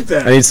 I like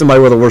that. I need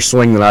somebody with a worse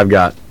swing than I've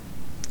got.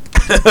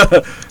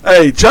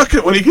 Hey, chuck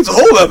it when he gets a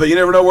hold of it. You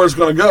never know where it's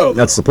going to go.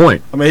 That's the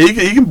point. I mean,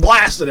 he can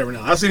blast it every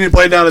now. I've seen him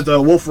play down at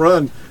the Wolf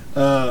Run,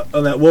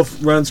 on that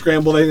Wolf Run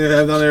scramble they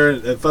have down there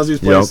at Fuzzy's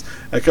place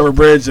at Cover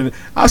Bridge, and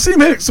I've seen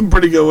him hit some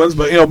pretty good ones.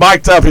 But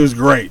mic'd up, he was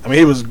great. I mean,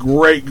 he was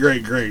great.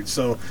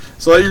 So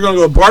you're going to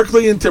go with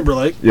Barkley and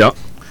Timberlake. Yep.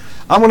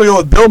 I'm going to go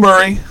with Bill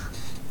Murray.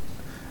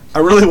 I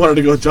really wanted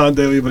to go with John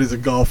Daly, but he's a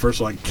golfer,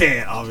 so I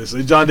can't,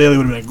 obviously. John Daly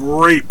would have been a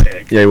great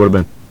pick. Yeah, he would have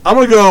been. I'm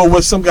going to go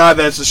with some guy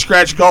that's a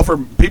scratch golfer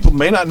people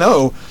may not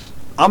know.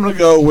 I'm going to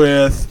go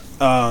with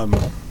I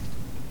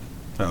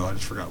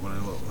just forgot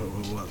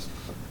who it was.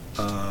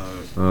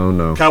 Oh,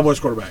 no. Cowboys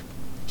quarterback.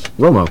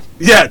 Romo.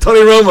 Yeah, Tony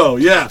Romo.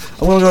 Yeah,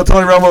 I'm going to go with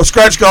Tony Romo.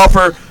 Scratch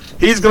golfer.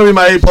 He's going to be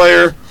my A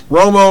player.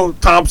 Romo,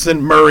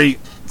 Thompson, Murray.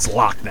 It's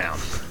lockdown.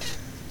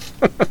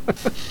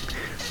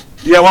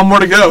 Yeah, one more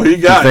to go. Who you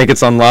got? You think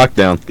it's on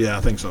lockdown? Yeah, I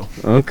think so.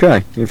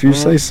 Okay, if you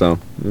say so.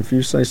 Give me. I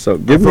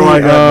feel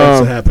like that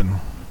makes it happen.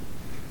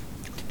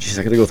 Jeez,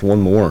 I got to go with one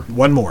more.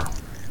 One more.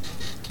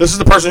 This is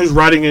the person who's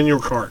riding in your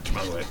cart,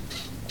 by the way.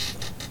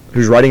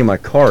 Who's riding in my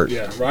cart?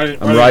 Yeah,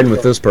 riding. I'm riding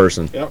with this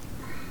person. Yep.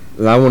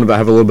 And I want to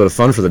have a little bit of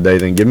fun for the day.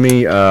 Then give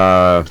me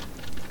Ryan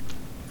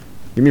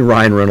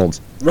Reynolds.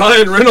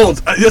 Ryan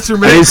Reynolds. That's your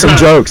man. I need some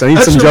jokes. I need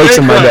some jokes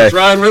in my day.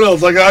 Ryan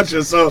Reynolds. I got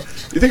you. So,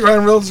 you think Ryan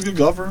Reynolds is a good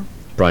golfer?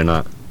 Probably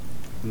not.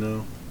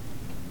 No.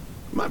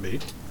 Might be.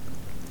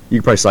 You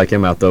could probably psych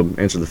him out though.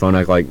 Answer the phone,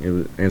 act like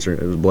it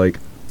was Blake.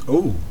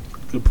 Oh,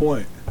 good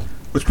point.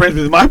 Which brings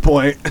me to my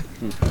point.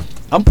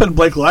 I'm putting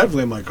Blake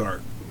Lively in my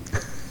cart.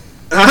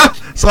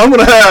 So I'm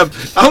gonna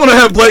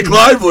have Blake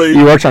Lively.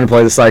 You are trying to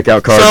play the psych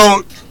out card.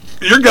 So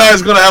your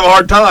guy's gonna have a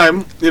hard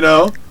time.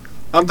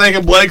 I'm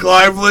thinking Blake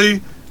Lively.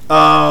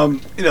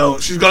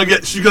 She's gonna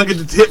get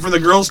the hit from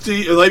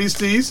the ladies'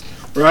 tees,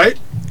 right?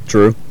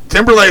 True.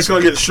 Timberlake's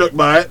gonna get shook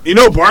by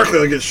it. Barkley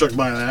will get shook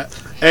by that,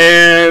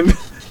 and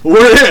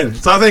we're in.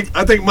 So I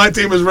think my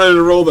team is ready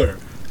to roll there.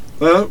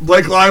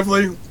 Blake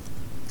Lively,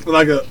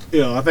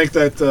 I think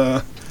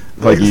that.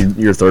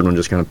 Your third one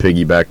just kind of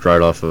piggybacked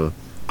right off of.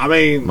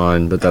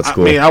 Mine, but that's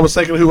cool. I was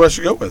thinking who I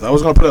should go with. I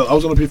was gonna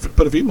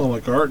put a female in my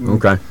cart. And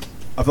okay.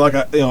 I feel like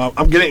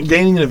I'm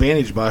gaining an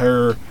advantage by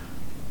her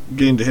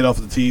getting to hit off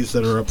the tees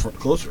that are up front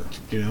closer.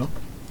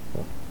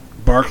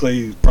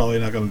 Barkley probably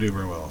not going to do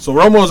very well. So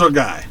Romo's our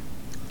guy.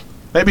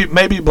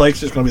 Maybe Blake's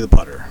just going to be the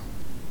putter.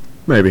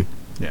 Maybe.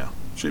 Yeah,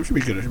 she should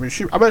be good.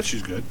 I bet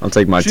she's good. I'll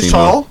take my team. She's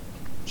tall.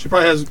 She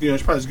probably has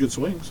a good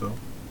swing. So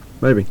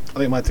maybe. I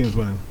think my team's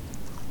winning.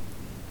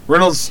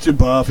 Reynolds is too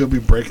buff. He'll be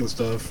breaking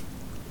stuff.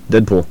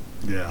 Deadpool.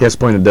 Yeah. He has to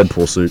play in a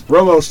Deadpool suit.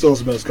 Romo still is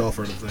the best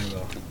golfer in the thing,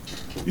 though.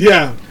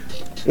 Yeah.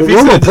 Well,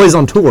 Romo plays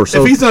on tour,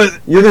 so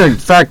you're going to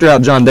factor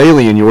out John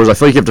Daly in yours. I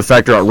feel like you have to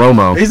factor out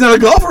Romo. He's not a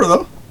golfer,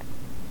 though.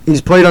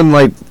 He's played on,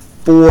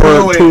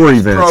 4 tour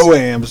events.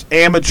 Pro-ams.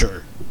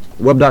 Amateur.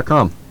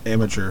 Web.com.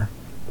 Amateur.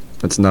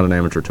 It's not an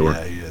amateur tour.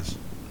 Yeah, he is.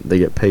 They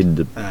get paid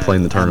to play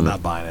in the tournament.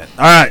 I'm not buying it.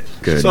 All right.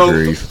 Good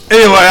grief.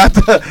 Anyway,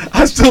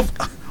 I still...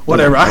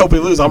 Whatever. I hope he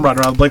loses. I'm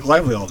riding around with Blake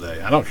Lively all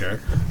day. I don't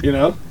care.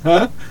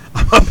 Huh?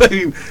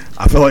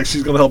 I feel like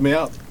she's going to help me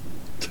out.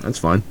 That's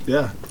fine.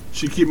 Yeah.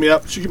 She keep me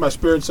up. She keep my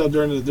spirits up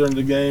during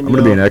the game. I'm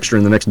going to be an extra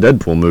in the next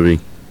Deadpool movie.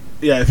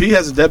 Yeah, if he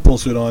has a Deadpool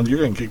suit on, you're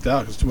getting kicked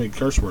out because too many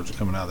curse words are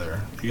coming out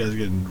there. You guys are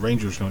getting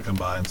Rangers going to come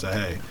by and say,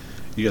 "Hey,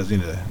 you guys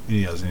need to."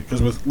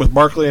 Because with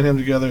Barkley and him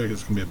together,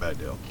 it's going to be a bad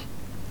deal.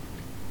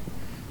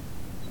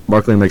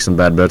 Barkley makes some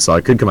bad bets, so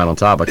I could come out on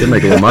top. I could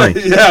make a little money.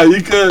 Yeah,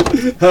 you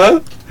could, huh?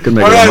 Could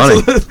make a little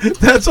money.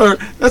 So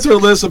that's our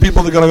list of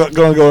people that are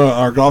going to go on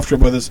our golf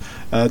trip with us.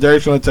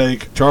 Derek's going to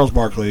take Charles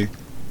Barkley,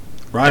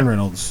 Ryan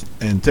Reynolds,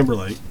 and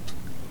Timberlake.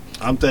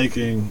 I'm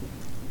taking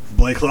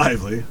Blake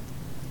Lively.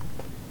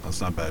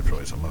 That's not a bad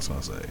choice, I'm not going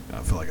to say.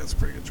 I feel like that's a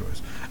pretty good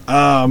choice.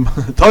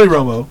 Tony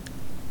Romo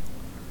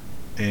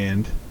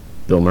and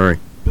Bill Murray.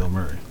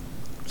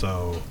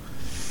 So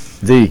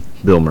the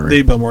Bill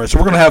Murray. So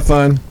we're going to have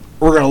fun.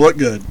 We're going to look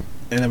good,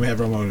 and then we have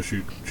Romo to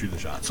shoot the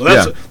shot. So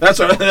that's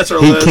our list.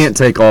 He can't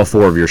take all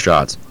 4 of your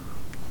shots.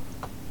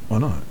 Why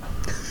not?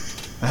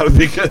 That would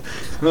be good.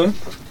 Huh?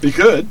 Be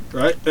good,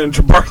 right?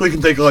 And Barkley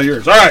can take all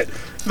yours. All right.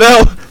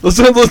 Now, let's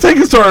take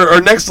us to our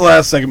next to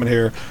last segment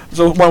here.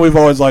 So one we've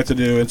always liked to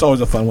do. It's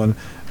always a fun one.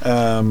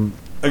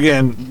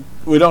 Again,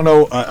 we don't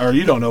know, or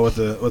you don't know what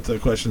the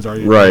questions are.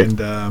 Right.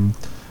 And I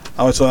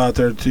always throw out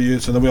there to you,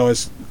 so then we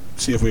always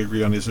see if we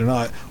agree on these or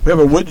not. We have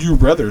a Would You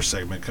Rather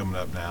segment coming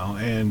up now,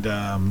 and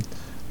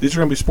these are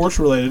going to be sports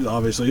related,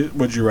 obviously,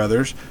 Would You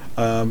Rathers,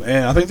 and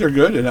I think they're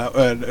good, and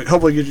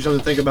hopefully get you something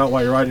to think about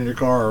while you're riding in your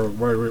car or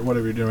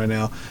whatever you're doing right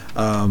now.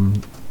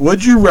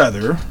 Would you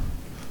rather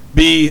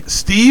be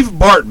Steve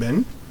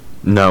Bartman,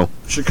 No.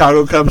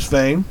 Chicago Cubs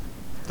fame,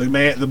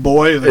 the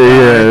boy, the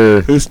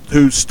guy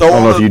who stole I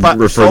don't know if you'd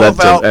refer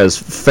that as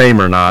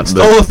fame or not.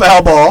 Stole the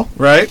foul ball,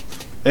 right?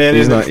 And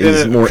he's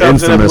more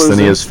infamous than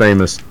he is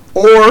famous.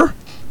 Or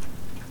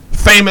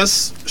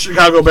famous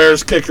Chicago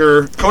Bears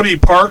kicker Cody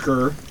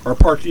Parker, or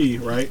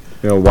Parkey, right?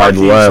 Wide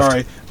Parkey, left.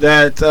 Sorry,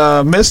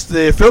 that missed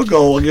the field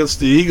goal against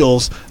the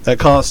Eagles that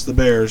cost the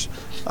Bears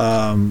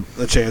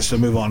the chance to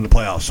move on to the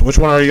playoffs. So which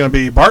one are you going to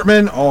be,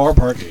 Bartman or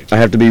Parkey? I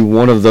have to be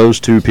one of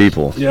those two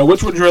people. Yeah,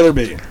 which would you rather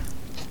be?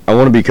 I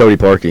want to be Cody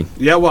Parkey.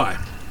 Yeah,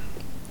 why?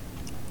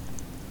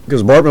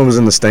 Because Bartman was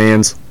in the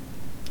stands.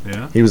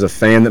 Yeah. He was a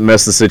fan that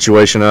messed the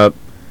situation up.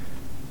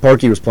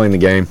 Parkey was playing the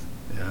game.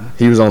 Yeah.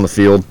 He was on the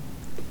field.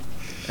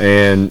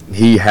 And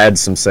he had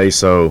some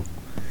say-so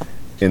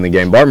in the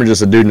game. Bartman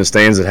just a dude in the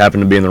stands that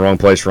happened to be in the wrong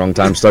place, wrong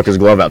time, stuck his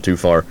glove out too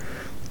far.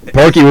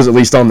 Parkey was at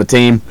least on the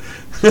team.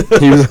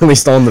 He was at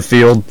least on the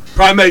field.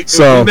 Probably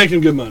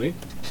making good money.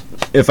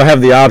 If I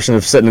have the option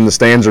of sitting in the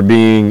stands or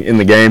being in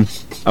the game,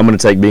 I'm going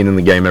to take being in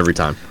the game every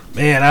time.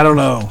 Man, I don't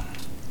know.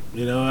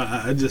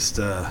 I just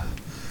I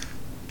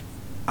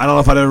don't know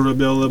if I'd ever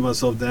be able to let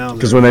myself down.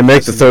 Because when they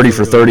make the 30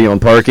 for 30 on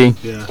Parkey,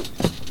 yeah,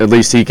 at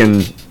least he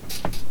can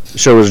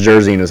show his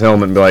jersey and his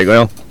helmet and be like,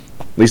 well,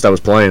 at least I was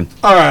playing.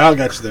 All right, I'll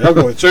get you there. I'll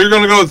go with. So you're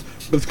going to go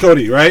with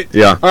Cody, right?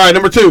 Yeah. All right,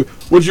 number 2.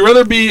 Would you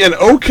rather be an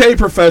okay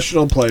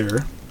professional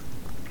player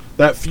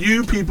that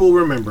few people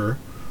remember,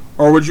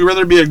 or would you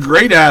rather be a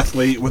great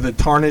athlete with a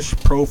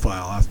tarnished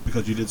profile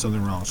because you did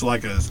something wrong? So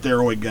like a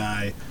steroid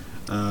guy,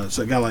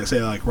 so a guy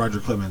like Roger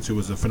Clemens, who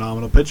was a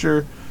phenomenal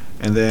pitcher,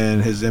 and then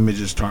his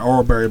image is tarnished,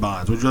 or Barry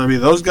Bonds. Would you rather be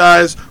those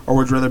guys, or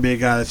would you rather be a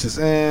guy that's just,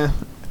 yeah,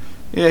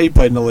 he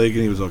played in the league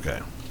and he was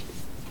okay?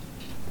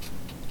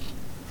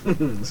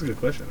 That's a good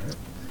question, right?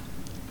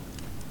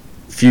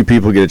 Few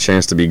people get a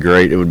chance to be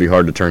great. It would be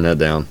hard to turn that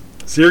down.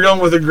 So you're going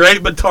with a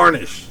great but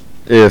tarnished.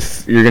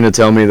 If you're going to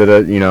tell me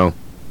that,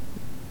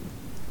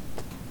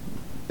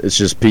 it's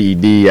just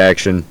PED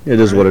action, it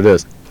is what it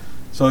is.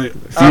 So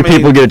few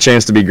people get a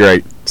chance to be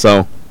great.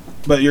 So,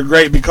 but you're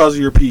great because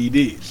of your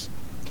PEDs.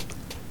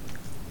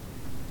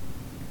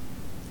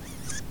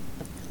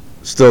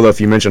 Still, though, if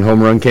you mention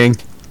Home Run King,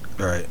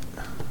 All right.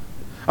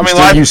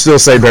 you still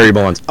say Barry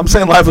Bonds. I'm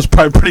saying life was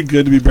probably pretty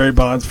good to be Barry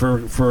Bonds for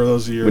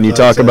those years. When you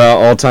talk about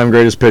all-time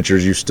greatest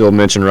pitchers, you still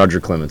mention Roger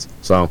Clemens.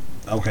 So,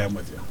 okay, I'm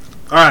with you.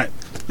 All right,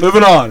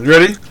 moving on.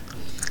 Ready?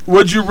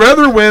 Would you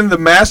rather win the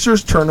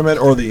Masters tournament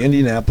or the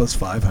Indianapolis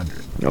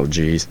 500? oh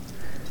jeez,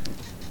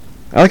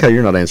 I like how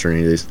you're not answering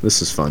any of these.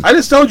 This is fun. I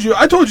told you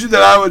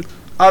that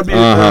I'd be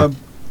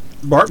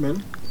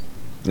Bartman,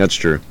 That's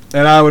true.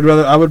 and I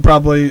would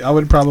probably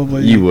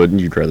You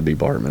wouldn't. You'd rather be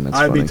Bartman. That's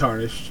I'd funny. be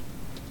tarnished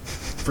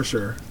for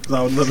sure because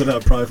I would live it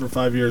up probably for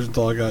 5 years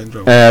until I got in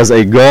trouble. As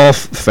a golf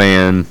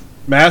fan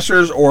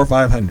Masters or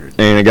 500?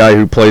 and a guy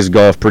who plays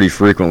golf pretty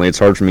frequently, it's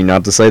hard for me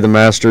not to say the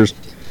Masters.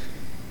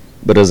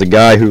 But as a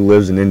guy who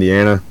lives in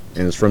Indiana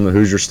and is from the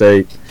Hoosier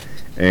State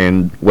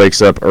and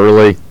wakes up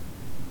early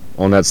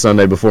on that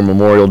Sunday before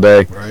Memorial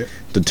Day Right.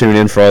 to tune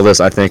in for all this,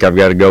 I think I've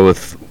got to go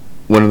with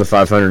winning the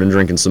 500 and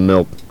drinking some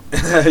milk.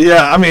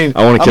 Yeah,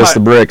 I want to kiss the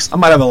bricks. I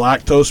might have a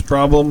lactose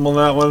problem on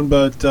that one,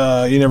 but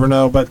you never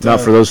know. But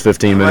Not for those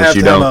 15 minutes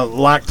you I don't. have a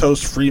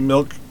lactose-free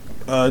milk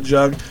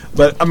jug.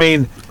 But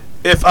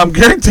if I'm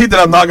guaranteed that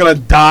I'm not going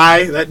to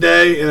die that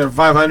day in a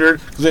 500,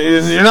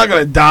 because you're not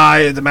going to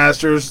die at the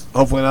Masters,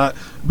 hopefully not.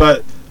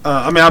 But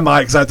I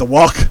might because I have to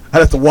walk. I'd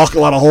have to walk a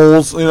lot of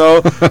holes,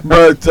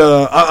 But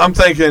I'm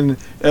thinking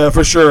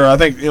for sure. I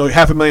think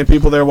 500,000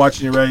 people there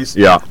watching your race.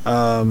 Yeah.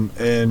 And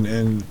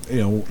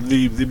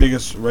the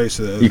biggest race.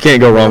 You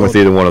can't go wrong with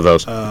either one of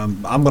those.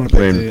 I'm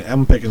picking the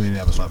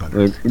Indianapolis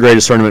 500. The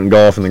greatest tournament in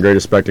golf and the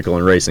greatest spectacle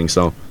in racing.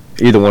 So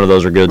either one of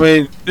those are good.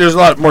 There's a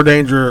lot more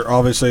danger,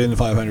 obviously, in the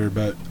 500.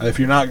 But if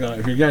you're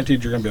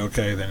guaranteed you're gonna be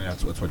okay, then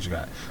that's what you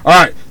got. All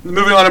right,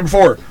 moving on. Number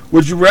 4.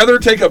 Would you rather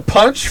take a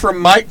punch from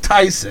Mike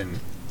Tyson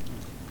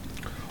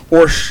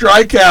or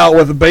strike out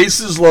with the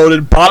bases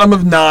loaded, bottom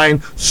of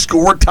 9,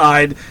 score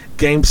tied,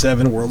 Game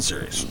 7 World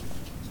Series?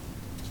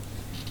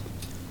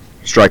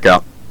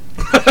 Strikeout.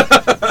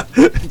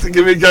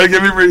 Gotta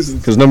give me reasons.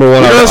 Because number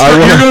one,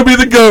 you're going to be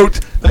the GOAT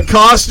that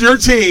cost your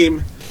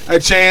team a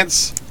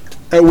chance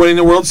at winning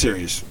the World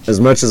Series. As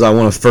much as I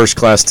want a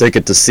first-class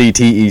ticket to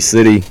CTE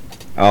City,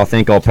 I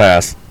think I'll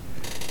pass.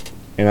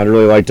 And I'd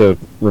really like to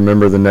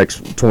remember the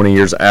next 20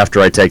 years after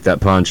I take that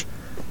punch.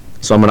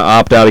 So I'm going to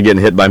opt out of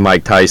getting hit by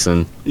Mike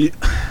Tyson. Yeah.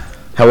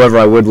 However,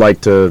 I would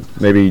like to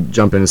maybe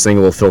jump in and sing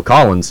a little Phil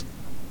Collins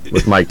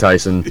with Mike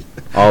Tyson,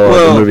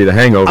 the movie The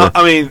Hangover.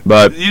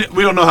 But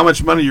we don't know how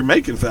much money you're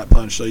making for that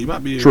punch, so you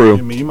might be true.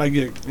 You might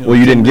get. Well,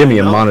 you didn't give me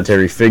a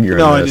monetary figure.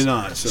 No, in I this. did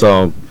not.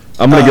 So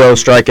I'm going to go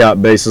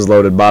strikeout, bases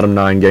loaded, bottom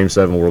 9, Game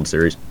 7 World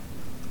Series.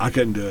 I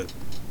couldn't do it.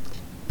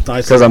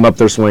 Because I'm up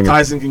there swinging.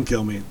 Tyson can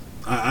kill me.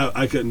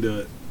 I couldn't do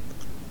it.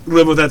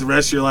 Live with that the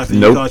rest of your life.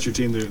 And you cost your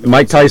team the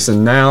Mike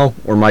Tyson now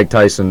or Mike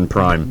Tyson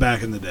prime?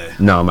 Back in the day.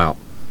 No, I'm out.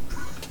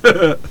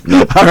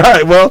 Nope. All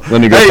right, well. Let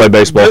me go play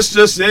baseball. This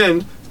just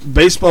in,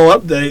 baseball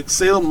update: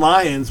 Salem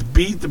Lions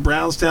beat the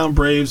Brownstown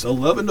Braves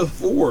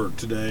 11-4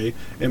 today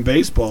in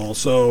baseball.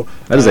 So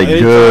that is a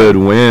good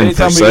win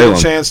for Salem. Anytime we get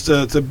a chance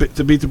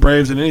to beat the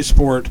Braves in any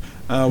sport,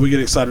 we get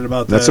excited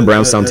about that. That's a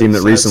Brownstown team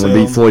that recently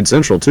beat Floyd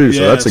Central too.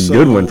 So that's a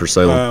good win for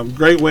Salem.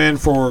 Great win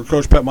for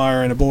Coach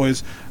Petmeyer and the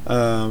boys.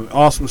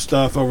 Awesome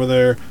stuff over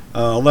there.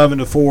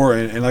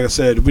 11-4, and like I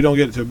said, we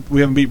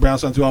haven't beat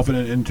Brownstown too often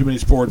in too many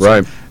sports.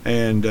 Right.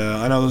 And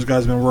I know those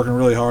guys have been working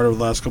really hard over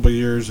the last couple of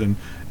years, and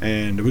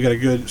we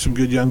got some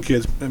good young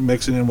kids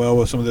mixing in well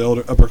with some of the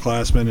older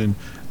upperclassmen, and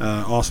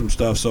awesome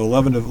stuff. So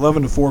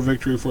 11-4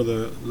 victory for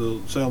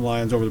the Salem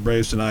Lions over the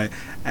Braves tonight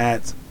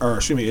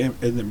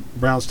in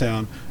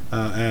Brownstown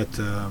at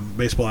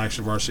baseball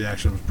action, varsity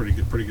action. It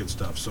was pretty good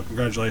stuff. So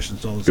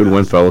congratulations to all those guys. Good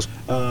win, fellas.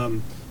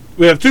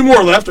 We have 2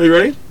 more left. Are you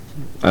ready?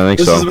 I think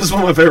This so. is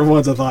one of my favorite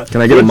ones, I thought. Can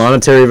I get a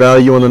monetary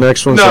value on the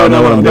next one so I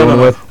know what I'm dealing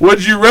with?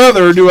 Would you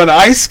rather do an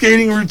ice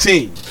skating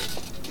routine?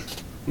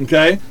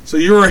 Okay, so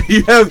you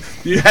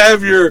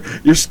have your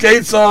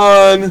skates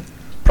on,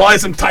 probably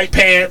some tight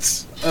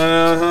pants.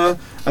 I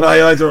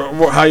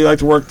know how you like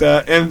to work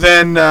that, and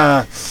then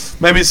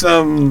maybe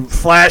some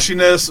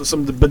flashiness,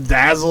 some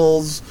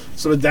bedazzles,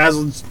 some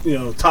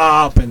bedazzled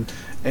top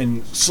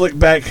and slick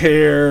back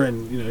hair,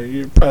 and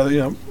you're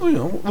probably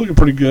looking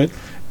pretty good,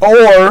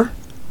 or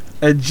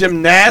a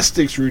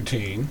gymnastics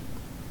routine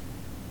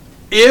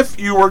if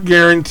you were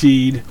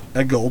guaranteed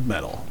a gold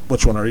medal.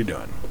 Which one are you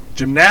doing?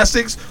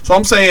 Gymnastics. So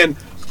I'm saying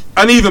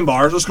uneven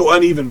bars. Let's go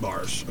uneven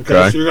bars.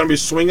 Okay. So you're going to be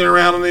swinging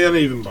around on the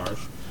uneven bars.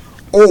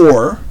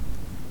 Or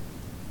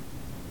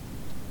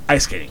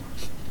ice skating.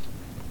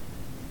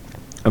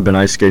 I've been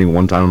ice skating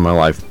one time in my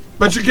life.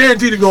 But you're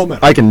guaranteed a gold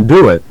medal. I can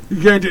do it.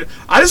 You're guaranteed.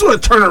 I just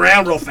want to turn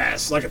around real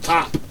fast like a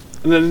top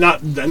and then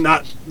not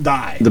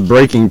die. The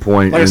breaking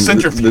point, like a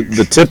centrifuge.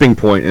 The tipping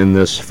point in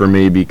this for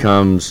me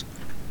becomes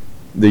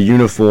the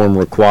uniform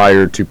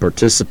required to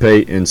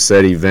participate in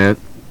said event.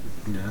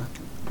 Yeah.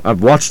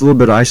 I've watched a little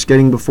bit of ice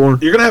skating before.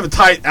 You're going to have a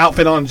tight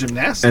outfit on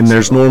gymnastics. And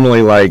there's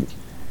normally like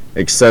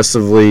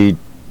excessively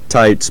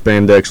tight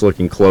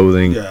spandex-looking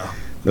clothing. Yeah.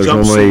 There's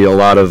normally a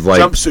lot of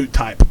like jumpsuit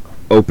type.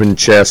 Open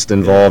chest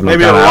involved.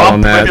 Maybe a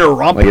romper. Maybe a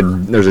romper.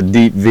 There's a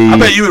deep V. I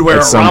bet you would wear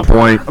at some romper.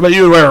 point. I bet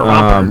you would wear a romper.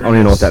 I don't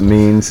even know what that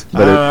means,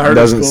 but it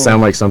doesn't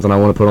sound like something I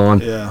want to put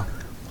on. Yeah,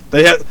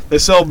 they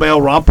sell male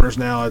rompers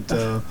now at.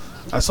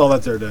 I saw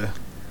that the other day.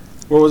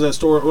 Where was that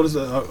store? What is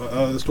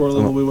the store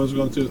that we was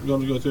going to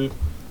go to?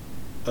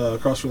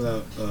 Across from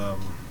that.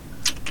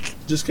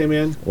 Just came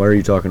in. Why are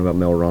you talking about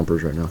male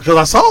rompers right now? Because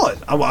I saw it.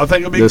 I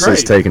think it'd be great. This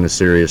is taking a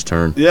serious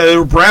turn. Yeah, they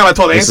were brown. I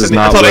told Anthony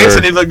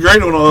he looked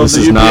great on those.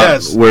 This is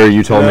not where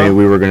you told me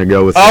we were going to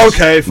go with this.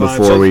 Okay, fine.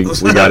 Before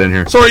we got in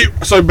here.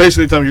 So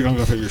basically, tell me you're going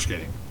to go figure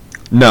skating.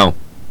 No,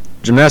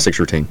 gymnastics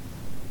routine.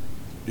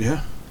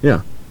 Yeah.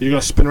 Yeah. You're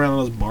going to spin around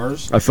on those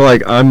bars? I feel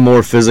like I'm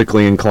more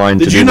physically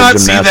inclined to do the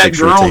gymnastics routine. Did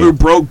you not see that girl who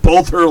broke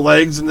both her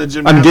legs in the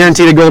gymnastics? I'm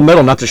guaranteed a gold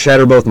medal, not to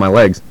shatter both my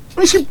legs. I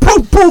mean, she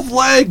broke both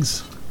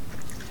legs.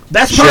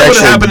 That's probably what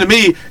happened to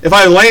me if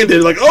I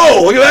landed like,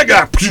 oh, look at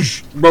that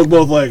guy. Broke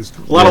both legs.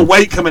 A lot of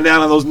weight coming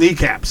down on those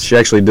kneecaps. She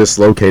actually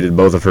dislocated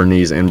both of her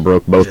knees and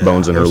broke both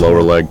bones in her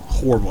lower leg.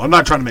 Horrible. I'm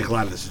not trying to make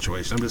light of the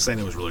situation. I'm just saying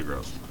it was really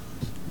gross.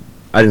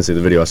 I didn't see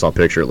the video. I saw a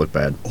picture. It looked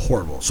bad.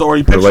 Horrible. So are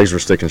you? Her legs were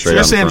sticking straight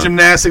out. So you're saying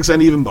gymnastics,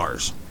 uneven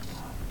bars,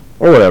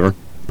 or whatever,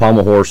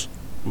 pommel horse.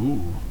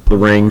 Ooh. The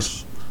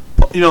rings.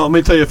 Let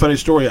me tell you a funny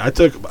story. I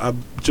took a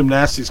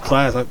gymnastics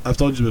class. I've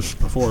told you this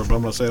before, but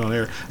I'm going to say it on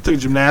air. I took a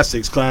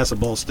gymnastics class at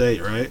Ball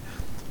State, right?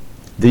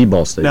 The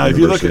Ball State. Now, if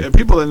you look at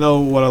people that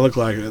know what I look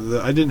like,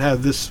 I didn't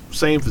have this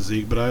same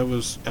physique, but I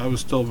was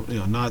still,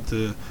 not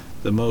the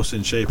most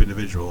in shape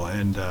individual.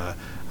 And I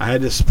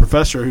had this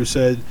professor who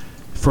said,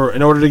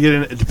 in order to get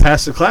in to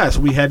pass the class,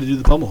 we had to do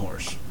the pommel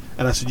horse.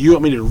 And I said, you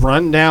want me to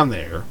run down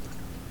there,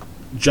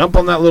 jump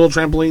on that little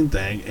trampoline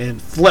thing,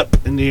 and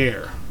flip in the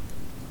air?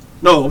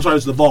 No, I'm sorry,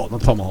 it's the vault,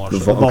 not the pommel horse. The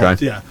vault,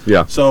 okay.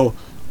 Yeah. So,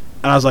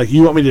 and I was like,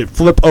 you want me to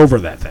flip over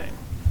that thing?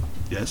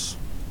 Yes.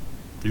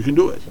 You can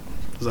do it.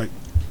 I was like,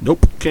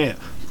 nope, can't.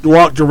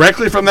 Walk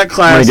directly from that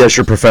class. I guess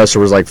your professor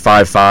was like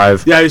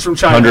 5'5". Yeah, he's from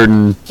China.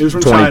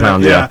 120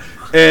 pounds, yeah.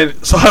 And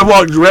so I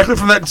walked directly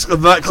from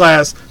that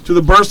class to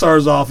the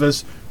bursar's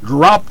office,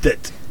 dropped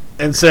it,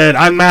 and said,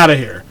 I'm out of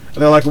here.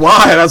 And they're like,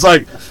 why? And I was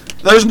like,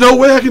 there's no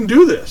way I can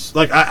do this.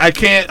 Like, I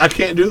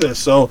can't do this.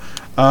 So,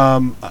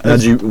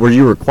 were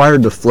you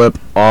required to flip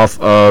off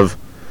of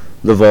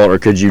the vault, or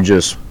could you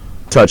just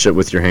touch it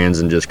with your hands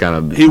and just kind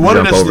of jump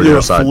over to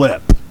the side? He wanted us to do a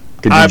flip.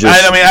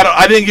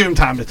 I didn't give him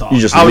time to talk. You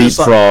just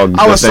leapfrog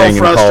I was the so thing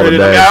and call it a frustrated.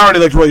 day. I already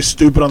looked really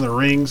stupid on the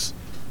rings.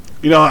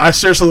 I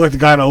seriously look like the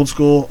guy in Old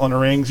School on the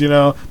rings,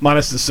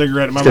 minus the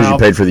cigarette in my mouth. Because you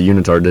paid for the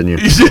unitard, didn't you?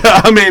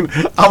 Yeah,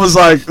 I was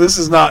like, this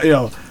is not,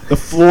 the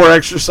floor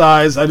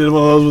exercise. I did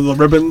one of those with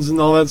the ribbons and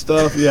all that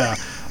stuff. Yeah,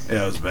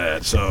 it was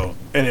bad. So,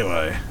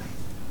 anyway.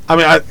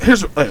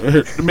 Let's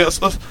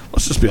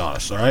just be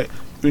honest, all right?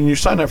 When you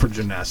sign up for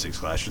gymnastics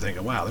class, you're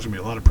thinking, wow, there's going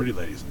to be a lot of pretty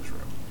ladies in this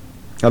room.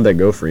 How'd that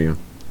go for you?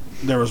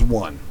 There was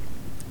one.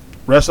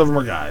 Rest of them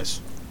are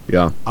guys.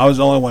 Yeah. I was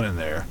the only one in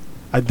there.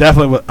 I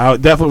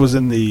definitely was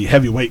in the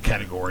heavyweight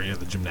category of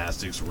the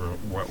gymnastics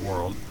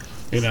world,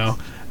 you know,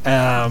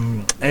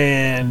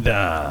 and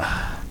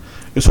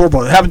it was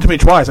horrible. It happened to me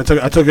twice. I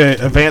took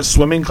an advanced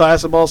swimming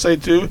class at Ball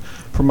State too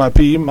for my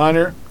PE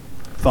minor.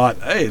 Thought,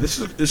 hey,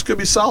 this could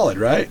be solid,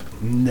 right?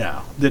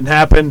 No, didn't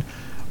happen.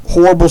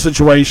 Horrible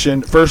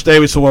situation. First day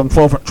we swam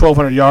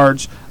 1,200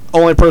 yards.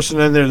 Only person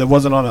in there that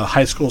wasn't on a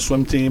high school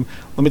swim team.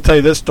 Let me tell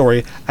you this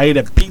story. I ate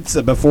a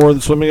pizza before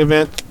the swimming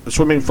event.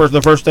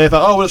 The first day, I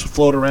thought, we'll just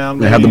float around.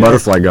 They had the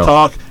butterfly go.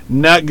 Talk.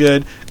 Not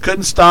good.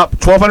 Couldn't stop.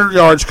 1,200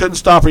 yards. Couldn't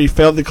stop, or you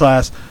failed the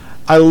class.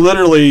 I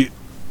literally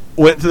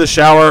went to the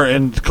shower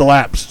and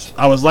collapsed.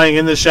 I was laying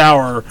in the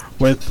shower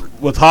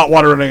with hot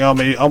water running on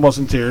me, almost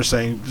in tears,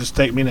 saying, just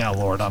take me now,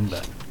 Lord. I'm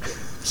done.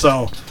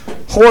 So,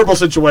 horrible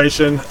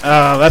situation.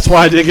 That's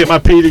why I didn't get my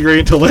PE degree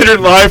until later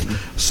in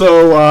life.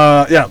 So,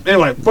 yeah.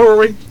 Anyway, what were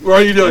we?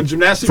 What are you doing?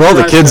 Gymnastics? For all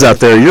the kids out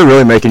there, you're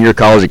really making your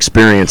college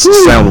experience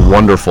sound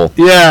wonderful.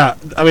 Yeah.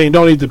 I mean,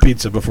 don't eat the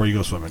pizza before you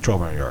go swimming.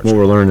 1,200 yards. What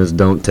we're learning is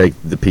don't take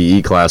the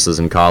PE classes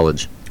in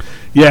college.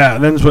 Yeah,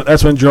 and then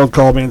that's when Gerald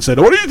called me and said,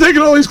 what are you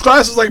taking all these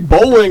classes like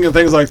bowling and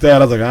things like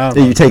that? I was like, I don't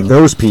know. You take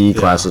those PE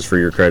classes for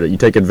your credit. You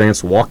take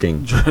advanced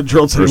walking.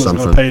 Gerald said he wasn't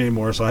going to pay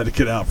anymore, so I had to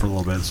get out for a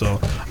little bit. So,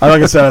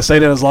 like I said, I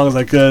stayed in as long as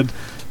I could.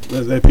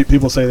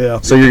 People say they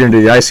So you're going to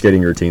do the ice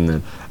skating routine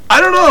then?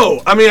 I don't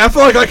know. I mean, I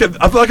feel like I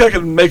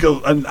could make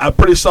a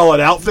pretty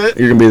solid outfit.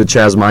 You're going to be the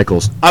Chaz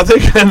Michaels. I'm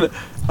thinking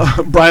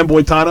Brian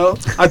Boitano.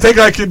 I think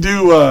I could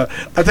do an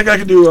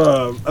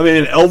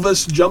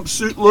Elvis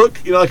jumpsuit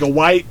look, like a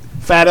white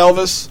Fat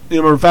Elvis. You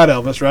remember Fat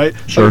Elvis, right?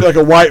 Sure. Like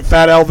a white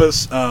Fat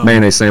Elvis.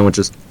 Mayonnaise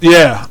sandwiches.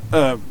 Yeah.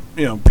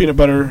 Peanut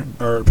butter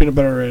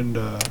and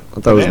I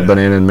thought it was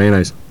banana and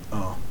mayonnaise.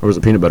 Oh. Or was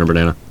it peanut butter and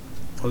banana?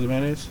 Was it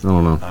mayonnaise? I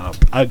don't know.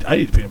 I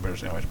eat a peanut butter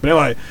sandwich. But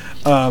anyway,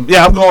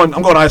 yeah, I'm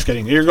going ice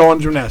skating. You're going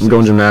gymnastics. I'm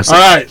going gymnastics.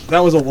 All right. That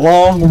was a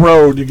long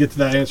road to get to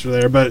that answer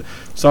there, but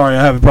sorry,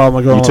 I have a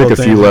problem going. You took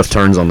a few left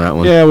turns on that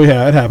one. Yeah, we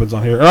have. It happens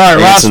on here. All right,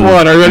 last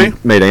one. Are you ready?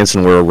 Made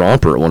Anson wear a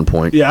romper at one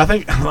point. Yeah,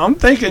 I'm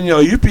thinking,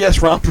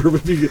 UPS romper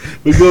would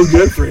go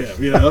good for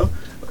him.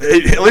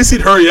 At least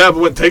he'd hurry up. It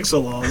wouldn't take so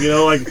long.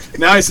 Like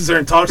now he sits there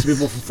and talks to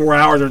people for 4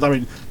 hours every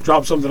time he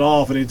drops something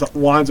off, and he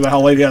whines about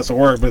how late he has to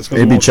work. But it's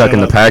he'd be chucking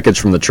the package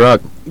from the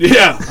truck.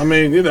 Yeah, I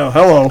mean,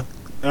 hello.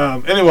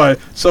 Anyway,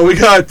 so we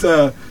got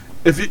the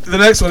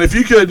next one. If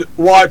you could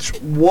watch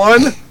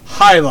one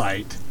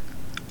highlight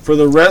for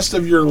the rest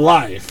of your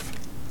life,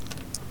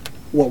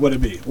 what would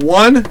it be?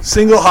 One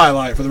single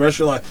highlight for the rest of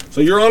your life. So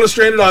you're on a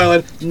stranded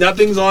island.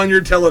 Nothing's on your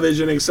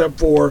television except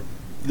for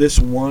this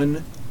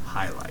one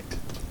highlight.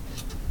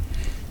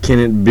 Can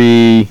it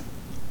be?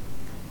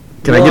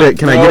 Can I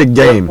get a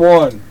game?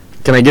 One.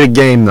 Can I get a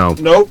game though?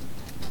 Nope.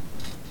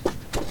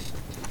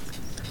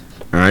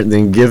 All right,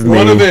 then give me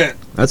one event.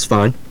 That's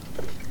fine.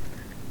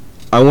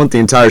 I want the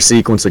entire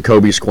sequence of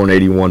Kobe scoring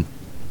 81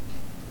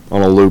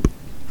 on a loop.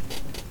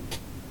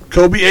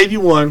 Kobe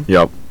 81.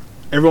 Yep.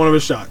 Every one of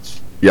his shots.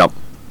 Yep.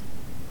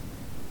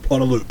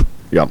 On a loop.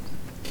 Yep.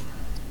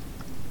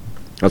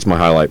 That's my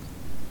highlight.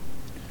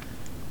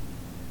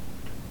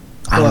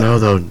 I don't know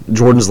though.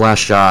 Jordan's last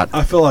shot.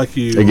 I feel like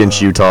you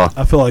against Utah.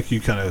 I feel like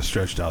you kind of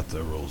stretched out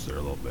the rules there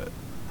a little bit.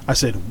 I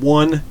said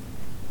one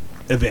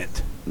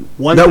event.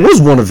 That was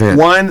one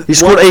event. He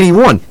scored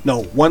 81.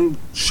 No, one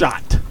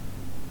shot.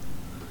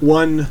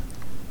 One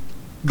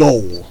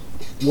goal.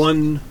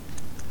 One.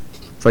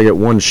 If I get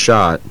one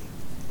shot.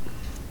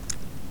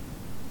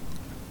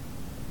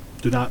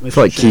 Do not miss. I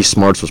feel like Keith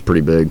Smart's was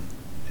pretty big.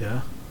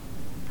 Yeah.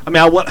 I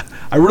mean,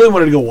 I really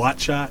wanted to go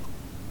watch shot.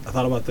 I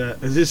thought about that.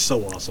 It's just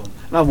so awesome.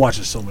 And I've watched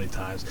it so many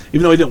times.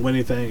 Even though he didn't win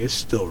anything, it's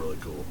still really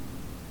cool.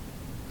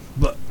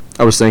 But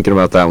I was thinking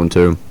about that one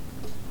too.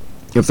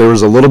 If there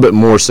was a little bit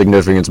more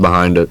significance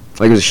behind it.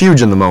 Like it was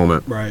huge in the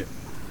moment. Right.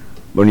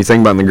 But when you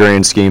think about in the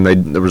grand scheme,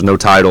 there was no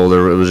title.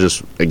 It was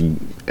just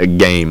a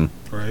game.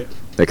 Right.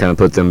 They kind of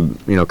put them,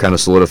 kind of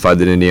solidified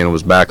that Indiana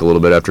was back a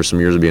little bit after some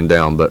years of being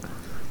down. But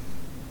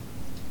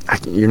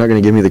you're not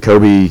going to give me the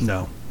Kobe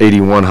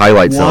 81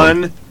 highlight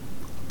film.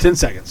 10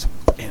 seconds.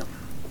 Bam.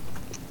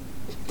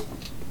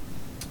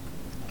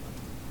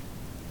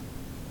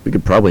 We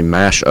could probably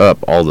mash up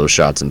all those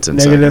shots in 10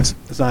 seconds.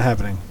 It's not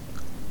happening.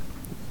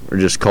 Or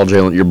just call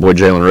your boy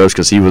Jalen Rose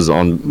because he was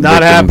on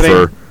not happening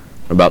for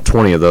about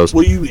 20 of those.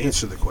 Will you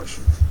answer the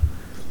question?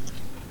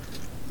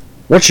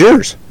 What's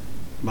yours?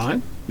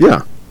 Mine?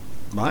 Yeah.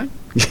 Mine?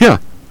 Yeah.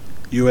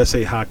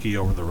 USA hockey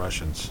over the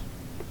Russians.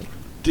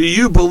 Do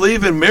you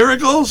believe in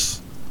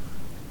miracles?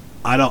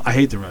 I don't. I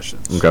hate the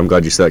Russians. Okay, I'm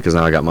glad you said that because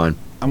now I got mine.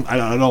 I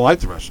don't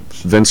like the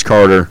Russians. Vince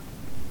Carter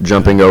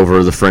jumping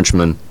over the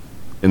Frenchman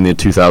in the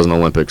 2000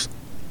 Olympics.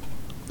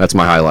 That's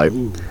my highlight.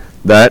 Ooh.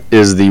 That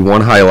is the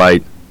one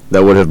highlight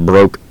that would have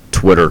broke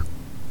Twitter.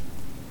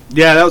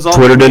 Yeah, that was all.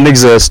 Twitter didn't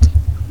exist.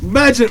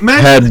 Imagine.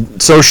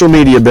 Had social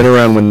media been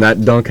around when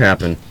that dunk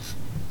happened,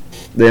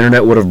 the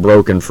internet would have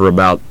broken for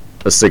about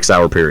a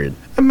 6-hour period.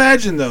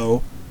 Imagine,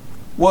 though,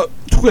 what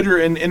Twitter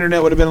and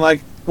internet would have been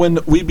like when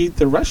we beat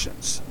the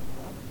Russians.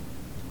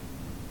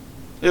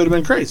 It would have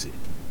been crazy.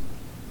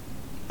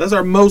 That's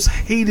our most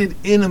hated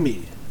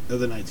enemy of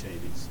the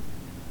 1980s.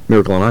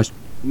 Miracle on Ice.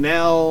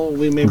 Now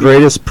we may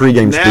greatest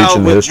pregame speech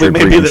in the history of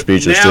pregame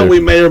speeches. Now we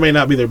may or may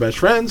not be their best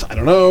friends. I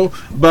don't know,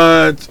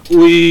 but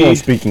we. Well, in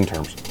speaking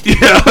terms.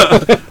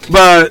 Yeah,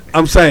 but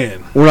I'm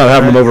saying we're not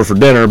having them over for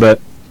dinner, but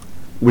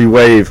we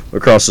wave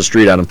across the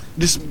street at them.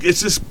 It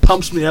just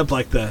pumps me up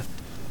like that.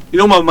 You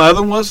know what my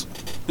other one was?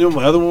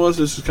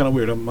 This is kind of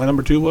weird. My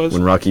number 2 was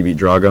when Rocky beat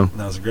Drago.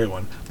 That was a great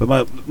one.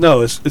 But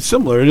it's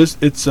similar.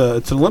 It's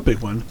an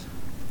Olympic one.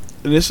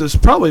 And this is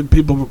probably,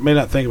 people may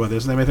not think about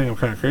this, and they may think I'm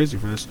kind of crazy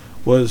for this,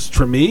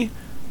 for me,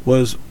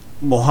 was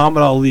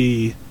Muhammad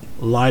Ali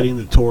lighting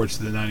the torch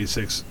to the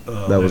 96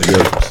 that was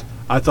good. Games.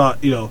 I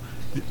thought,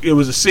 it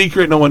was a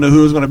secret. No one knew who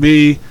it was going to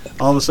be.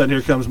 All of a sudden,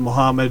 here comes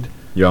Muhammad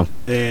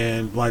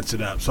and lights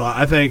it up. So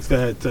I think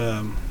that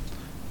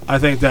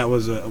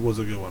was a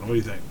good one. What do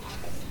you think?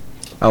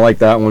 I like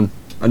that one.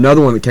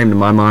 Another one that came to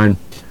my mind,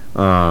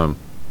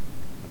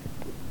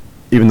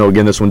 even though,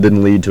 again, this one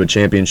didn't lead to a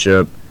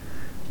championship,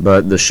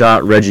 but the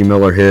shot Reggie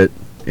Miller hit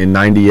in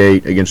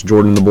 '98 against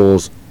Jordan and the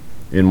Bulls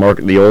in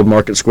the old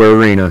Market Square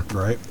Arena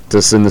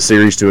to send the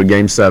series to a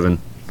Game 7.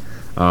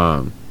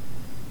 I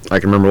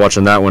can remember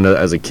watching that one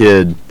as a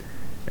kid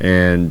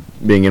and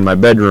being in my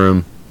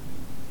bedroom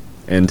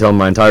and telling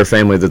my entire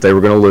family that they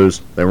were going to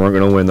lose. They weren't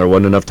going to win. There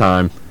wasn't enough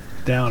time.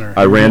 Downer.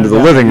 I ran to the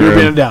living room. You're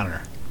being a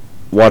downer.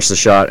 Watched the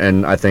shot,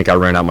 and I think I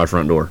ran out my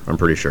front door. I'm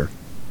pretty sure.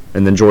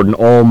 And then Jordan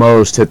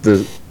almost hit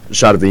the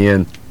shot at the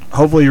end.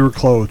 Hopefully you were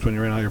clothed when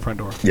you ran out your front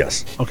door.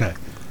 Yes. Okay.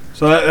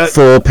 So that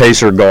full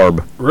Pacer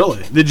garb.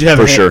 Really? Did you have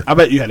for sure? I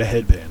bet you had a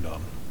headband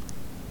on.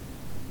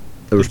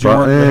 It was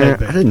probably.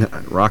 I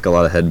didn't rock a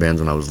lot of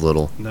headbands when I was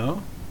little.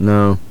 No.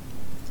 No.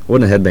 I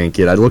wasn't a headband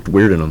kid. I looked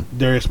weird in them.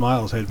 Darius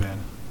Miles headband.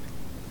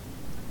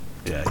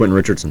 Yeah. Quentin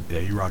Richardson.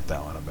 Yeah, you rocked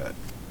that one. I bet.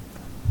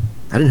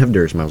 I didn't have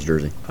Darius Miles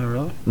jersey. Oh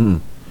really?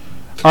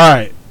 All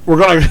right, we're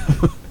gonna.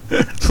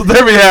 So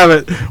there we have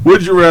it.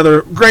 Would you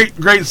rather?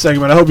 Great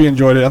segment. I hope you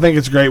enjoyed it. I think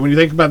it's great when you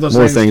think about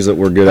those things that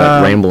we're good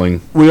at rambling.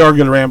 We are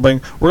good at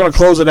rambling. We're gonna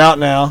close it out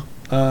now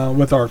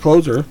with our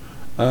closer.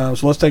 So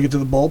let's take it to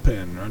the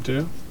bullpen, aren't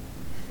you?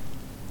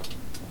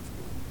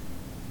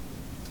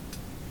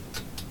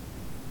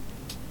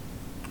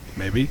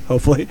 Maybe,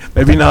 hopefully,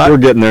 maybe not. We're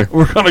getting there.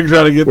 We're gonna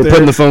try to get there. We're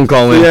putting the phone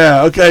call in.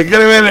 Yeah, okay,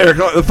 get him in there.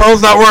 The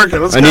phone's not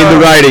working. I need the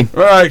righty.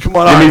 All right, come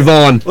on. Give me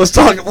Vaughn. Let's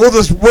talk. We'll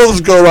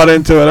just go right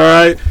into it.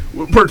 All right.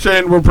 We're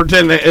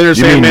pretending that Inner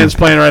Sandman's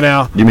playing right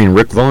now. You mean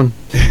Rick Vaughn?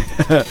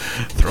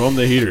 Throw him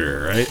the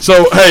heater, right?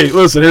 So hey,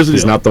 listen. Here's the deal.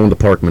 He's not throwing the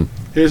Parkman.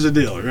 Here's the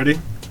deal. Ready?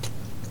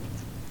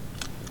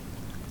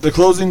 The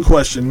closing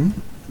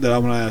question that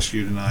I'm going to ask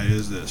you tonight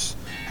is this: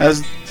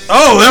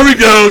 Oh, there we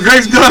go.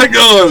 Greg's got it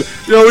going.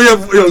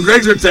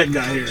 Greg's our tech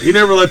guy here. He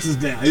never lets us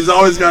down. He's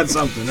always got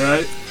something,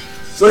 right?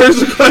 So here's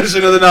the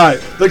question of the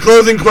night. The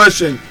closing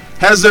question.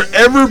 Has there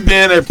ever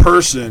been a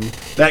person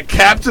that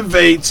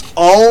captivates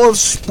all of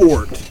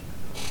sport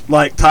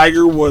like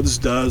Tiger Woods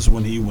does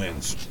when he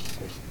wins?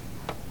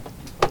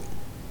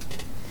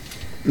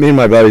 Me and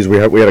my buddies, we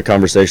had a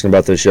conversation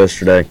about this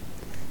yesterday,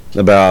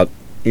 about,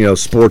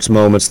 sports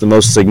moments, the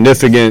most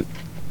significant,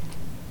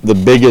 the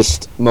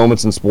biggest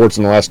moments in sports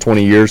in the last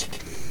 20 years.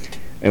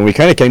 And we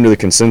kind of came to the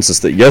consensus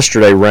that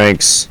yesterday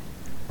ranks,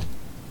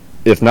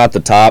 if not the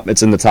top,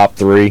 it's in the top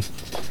 3.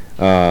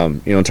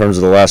 In terms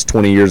of the last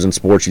 20 years in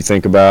sports, you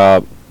think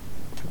about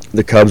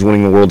the Cubs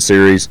winning the World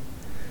Series.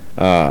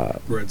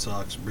 Red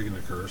Sox breaking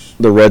the curse.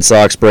 The Red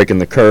Sox breaking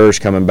the curse,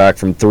 coming back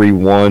from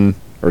 3-1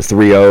 or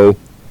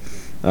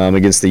 3-0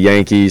 against the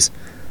Yankees.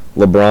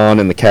 LeBron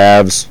and the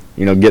Cavs,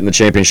 getting the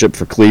championship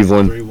for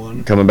Cleveland,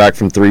 3-1. Coming back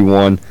from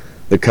 3-1.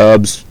 The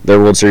Cubs, their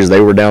World Series,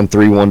 they were down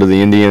 3-1 to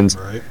the Indians.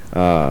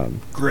 Right.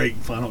 Great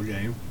final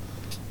game.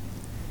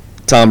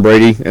 Tom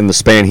Brady and the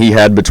span he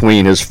had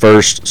between his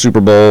first Super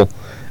Bowl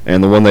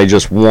and the one they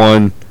just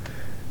won.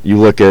 You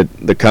look at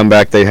the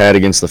comeback they had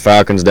against the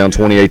Falcons, down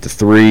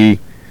 28-3.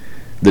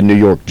 The New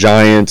York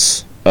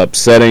Giants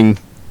upsetting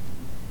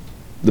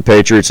the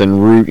Patriots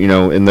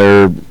in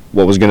their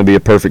what was going to be a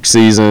perfect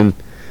season.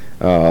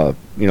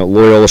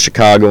 Loyola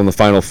Chicago in the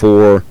Final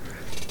Four.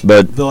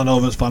 But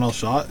Villanova's final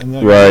shot in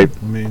that right.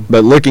 game.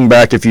 But looking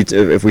back,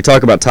 if we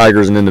talk about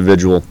Tiger as an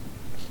individual,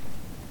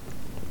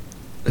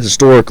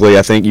 historically,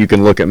 I think you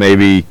can look at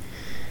maybe,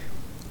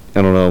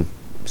 somewhere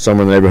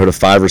in the neighborhood of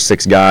 5 or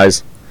 6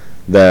 guys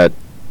that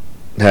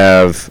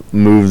have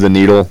moved the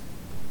needle,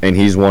 and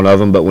he's one of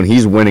them. But when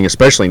he's winning,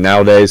 especially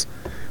nowadays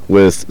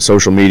with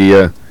social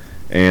media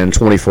and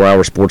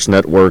 24-hour sports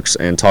networks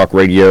and talk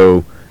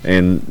radio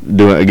and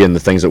doing, again, the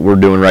things that we're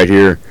doing right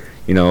here,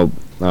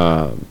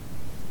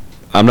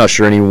 I'm not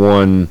sure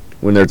anyone,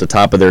 when they're at the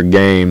top of their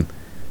game,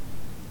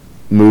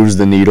 moves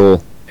the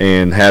needle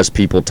and has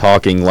people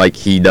talking like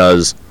he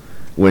does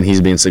when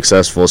he's being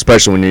successful,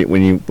 especially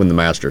when you win the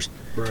Masters.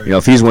 Right.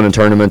 If he's winning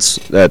tournaments,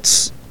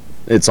 it's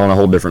on a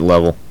whole different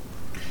level.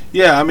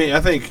 Yeah,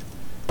 I think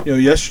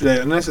yesterday,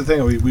 and that's the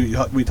thing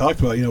we talked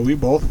about. We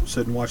both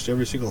sit and watched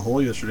every single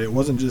hole yesterday. It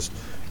wasn't just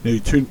you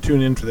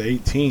tune in for the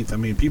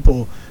 18th.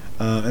 People,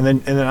 and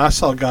then I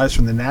saw guys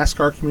from the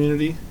NASCAR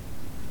community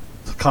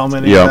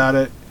commenting about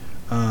it.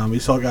 You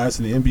saw guys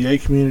in the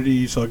NBA community.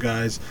 You saw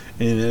guys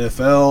in the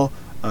NFL,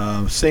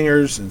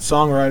 singers and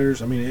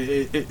songwriters. I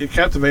mean, it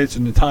captivates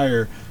an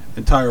entire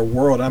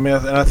world. I mean,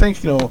 and I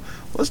think,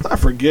 let's not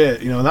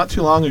forget, not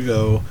too long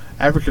ago,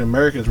 African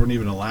Americans weren't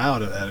even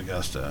allowed at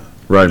Augusta.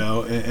 Right.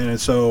 And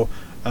so,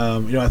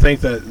 I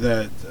think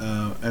that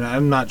and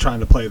I'm not trying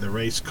to play the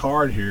race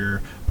card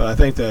here, but I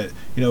think that,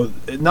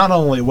 not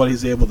only what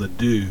he's able to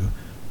do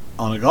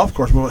on a golf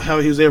course, but how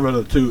he was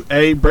able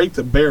to break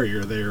the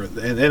barrier there.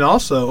 And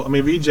also, I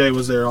mean, VJ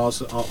was there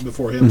also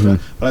before him,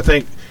 Mm-hmm. but I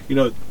think,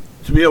 to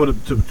be able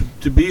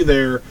to be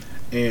there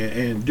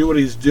and do what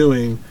he's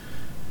doing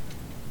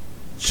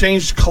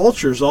changed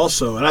cultures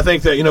also. And I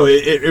think that,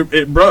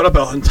 it brought up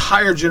an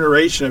entire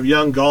generation of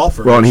young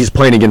golfers. Well, and he's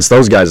playing against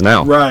those guys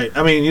now. Right.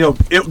 I mean,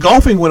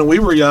 golfing when we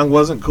were young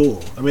wasn't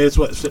cool. I mean, it's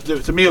what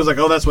to me it was like,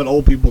 oh, that's what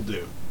old people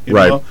do. You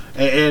Right. know?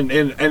 And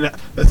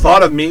the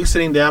thought of me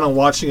sitting down and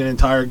watching an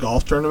entire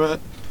golf tournament,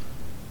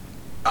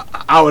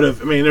 I would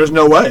have. I mean, there's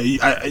no way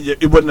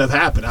it wouldn't have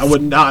happened.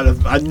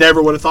 I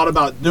never would have thought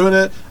about doing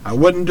it. I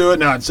wouldn't do it.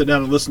 Now I'd sit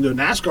down and listen to a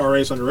NASCAR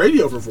race on the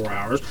radio for 4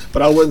 hours,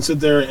 but I wouldn't sit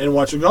there and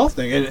watch a golf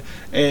thing.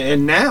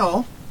 And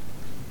now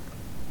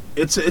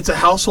it's a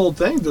household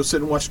thing to sit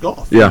and watch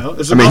golf. Yeah.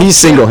 I mean, he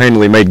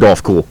single-handedly made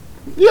golf cool.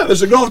 Yeah,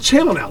 there's a golf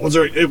channel now. Is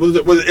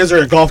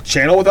there a golf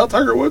channel without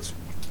Tiger Woods?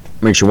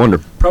 Makes you wonder.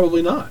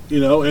 Probably not,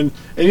 and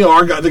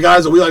the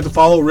guys that we like to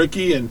follow,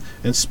 Ricky and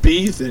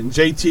Spieth and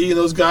JT and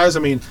those guys. I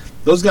mean,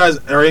 those guys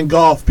are in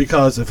golf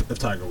because of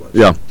Tiger Woods.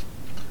 Yeah.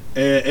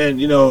 And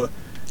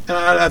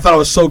I thought it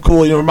was so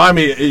cool.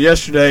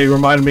 Yesterday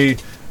reminded me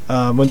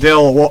when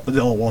Dale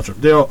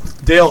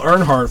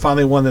Earnhardt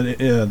finally won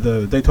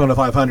the Daytona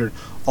 500.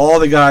 All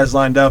the guys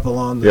lined up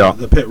along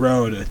the pit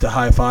road to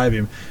high-five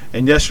him.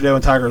 And yesterday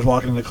when Tiger was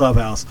walking in the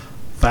clubhouse,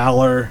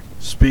 Fowler,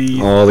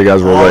 Speed, all the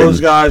guys were all waiting.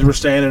 those guys were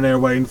standing there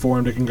waiting for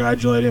him to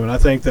congratulate him. And I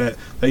think that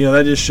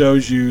just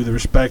shows you the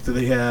respect that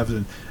they have.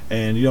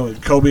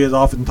 And Kobe has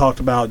often talked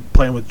about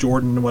playing with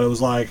Jordan and what it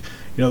was like.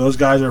 Those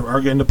guys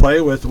are getting to play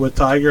with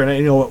Tiger.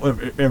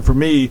 And for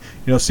me,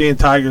 seeing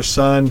Tiger's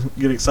son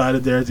get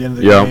excited there at the end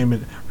of the game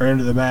or end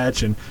of the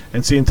match, and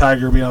seeing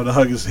Tiger being able to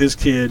hug his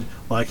kid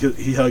like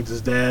he hugged his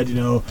dad,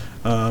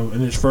 in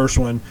his first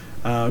one,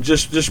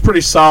 just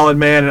pretty solid,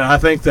 man. And I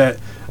think that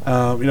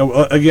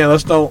again,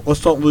 let's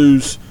don't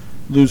lose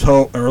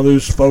hope or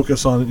lose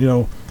focus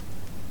on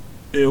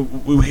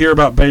we hear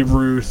about Babe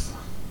Ruth,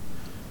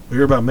 we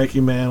hear about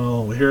Mickey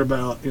Mantle, we hear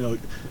about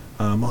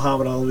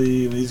Muhammad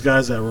Ali, and these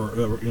guys that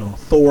were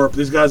Thorpe,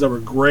 these guys that were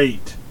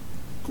great.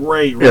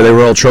 Yeah, they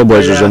were all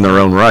trailblazers in their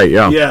own right.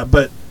 Yeah,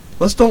 but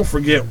let's don't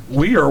forget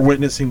we are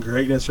witnessing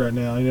greatness right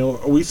now.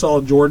 We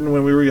saw Jordan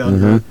when we were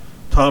younger.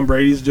 Mm-hmm. Tom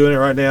Brady's doing it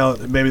right now,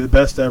 maybe the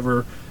best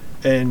ever,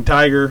 and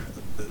Tiger.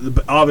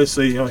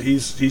 Obviously,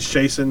 he's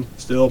chasing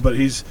still, but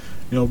he's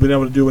been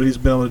able to do what he's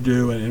been able to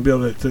do, and be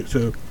able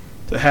to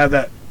have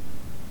that,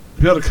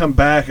 to be able to come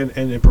back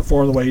and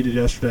perform the way he did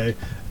yesterday.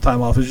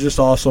 Time off is just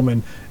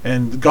awesome,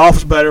 and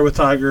golf's better with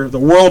Tiger. The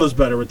world is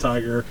better with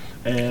Tiger,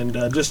 and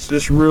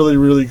just really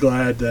really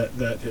glad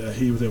that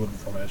he was able to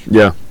perform yesterday.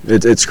 Yeah,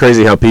 it's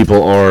crazy how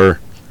people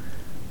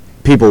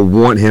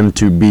want him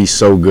to be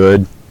so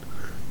good,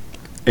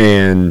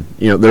 and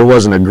there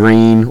wasn't a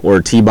green or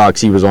a tee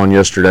box he was on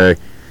yesterday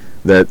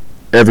that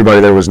everybody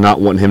there was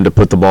not wanting him to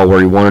put the ball where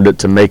he wanted it,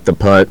 to make the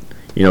putt,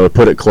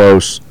 put it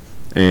close.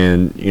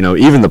 And,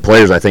 even the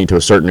players, I think, to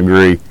a certain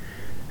degree,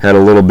 had a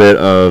little bit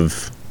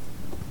of,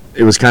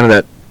 it was kind of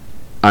that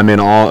I'm in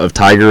awe of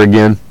Tiger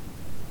again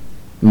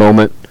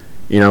moment.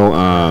 You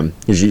saw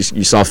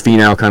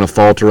Finau kind of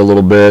falter a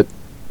little bit.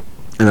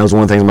 And that was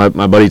one of the things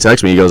my buddy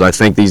texted me. He goes, I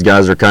think these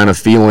guys are kind of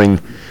feeling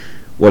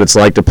what it's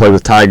like to play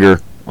with Tiger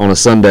on a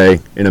Sunday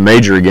in a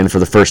major again for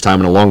the first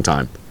time in a long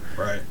time.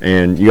 Right.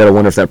 And you got to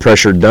wonder if that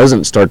pressure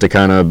doesn't start to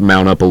kind of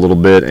mount up a little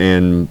bit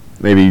and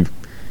maybe,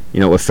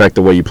 affect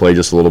the way you play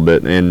just a little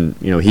bit. And,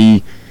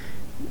 he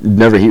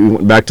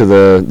went back to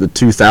the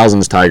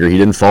 2000s Tiger. He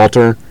didn't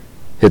falter,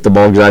 hit the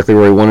ball exactly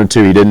where he wanted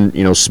to. He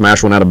didn't,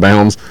 smash one out of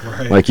bounds.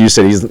 Right. Like you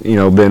said, he's,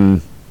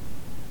 been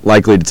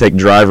likely to take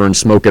driver and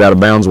smoke it out of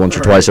bounds once or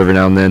twice every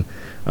now and then.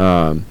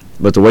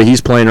 But the way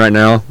he's playing right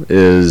now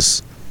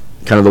is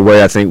kind of the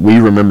way I think we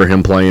remember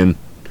him playing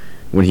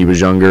when he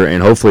was younger,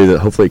 and hopefully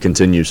it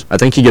continues. I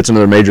think he gets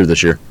another major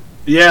this year.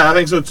 Yeah, I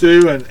think so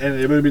too, and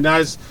it would be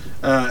nice.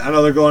 I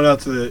know they're going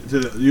out to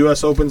the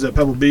U.S. Opens at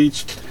Pebble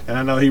Beach, and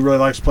I know he really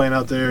likes playing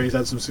out there. He's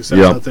had some success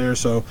out there,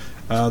 so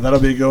that'll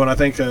be a good one. I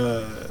think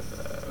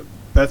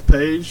Beth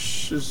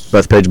Page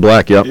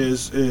Black, yep,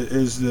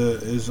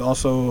 is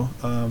also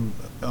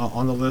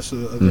on the list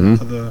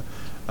of the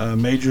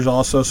majors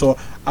also. So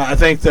I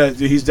think that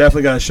he's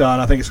definitely got a shot.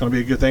 I think it's going to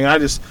be a good thing. I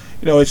just,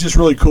 it's just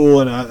really cool,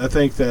 and I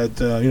think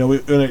that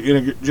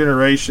in a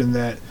generation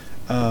that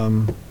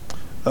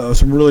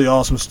some really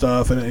awesome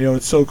stuff, and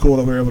it's so cool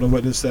that we're able to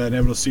witness that and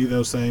able to see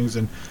those things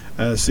and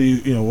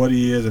see what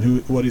he is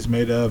and what he's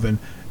made of, and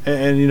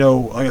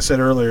like I said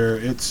earlier,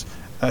 it's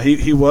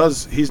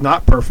he's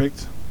not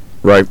perfect,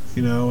 right?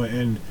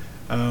 And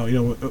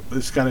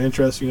It's kind of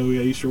interesting. We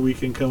got Easter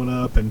weekend coming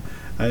up, and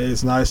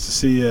it's nice to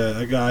see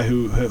a guy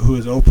who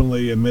has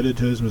openly admitted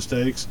to his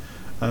mistakes.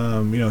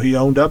 He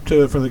owned up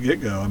to it from the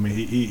get-go. I mean,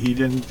 he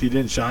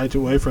didn't shy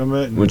away from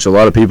it. Which a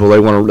lot of people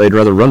they'd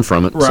rather run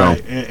from it. Right,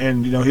 So.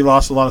 and he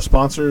lost a lot of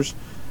sponsors.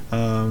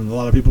 A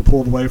lot of people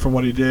pulled away from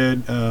what he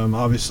did.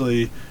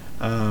 Obviously,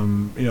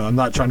 I'm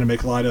not trying to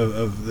make light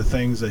of the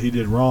things that he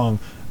did wrong,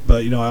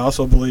 but I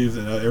also believe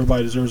that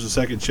everybody deserves a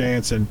second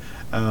chance, and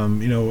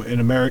in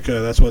America,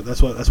 that's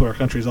what our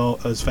country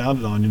is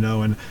founded on.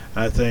 And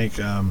I think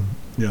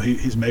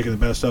he's making the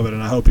best of it,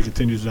 and I hope he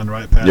continues down the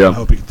right path. Yeah. I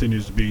hope he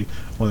continues to be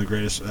one of the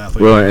greatest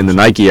athletes. Well, and the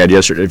Nike ad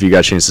yesterday, if you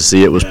got a chance to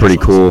see it, was pretty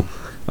cool.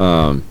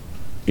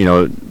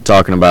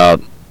 Talking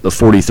about the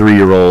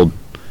 43-year-old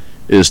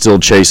is still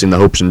chasing the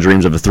hopes and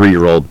dreams of a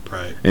 3-year-old.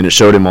 Right. And it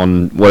showed him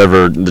on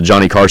whatever, the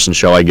Johnny Carson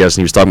show, I guess,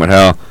 and he was talking about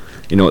how,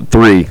 at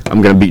 3,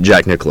 I'm going to beat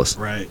Jack Nicklaus.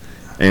 Right.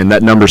 And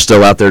that number's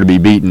still out there to be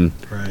beaten.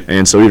 Right.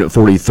 And so even at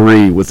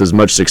 43, with as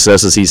much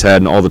success as he's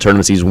had in all the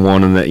tournaments he's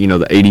won and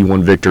the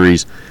 81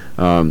 victories,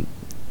 to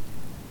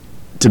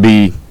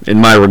be, in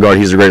my regard,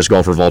 he's the greatest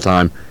golfer of all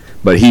time.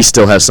 But he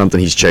still has something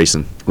he's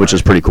chasing, which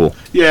is pretty cool.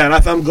 Yeah,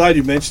 and I'm glad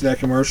you mentioned that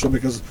commercial,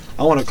 because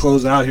I want to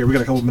close out here. We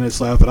got a couple minutes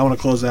left, but I want to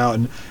close out,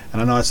 and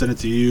I know I sent it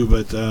to you,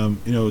 but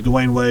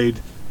Dwayne Wade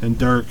and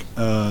Dirk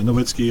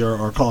Nowitzki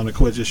are calling it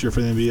quits this year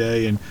for the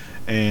NBA,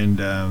 and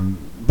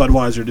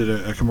Budweiser did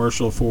a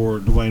commercial for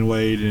Dwayne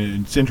Wade,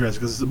 and it's interesting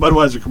because it's a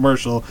Budweiser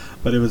commercial,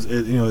 but it was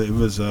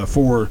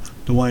for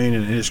Dwayne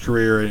and his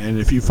career, and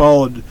if you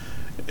followed,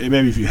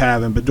 maybe if you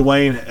haven't, but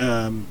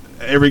Dwayne.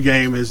 Every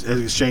game has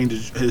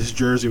exchanged his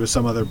jersey with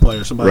some other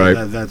player, somebody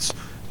that's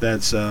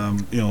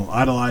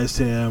idolized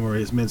him or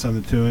has meant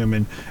something to him,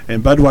 and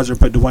Budweiser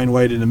put Dwayne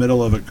Wade in the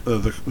middle of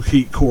the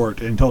Heat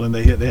court and told him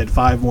they had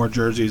 5 more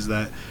jerseys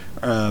that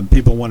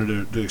people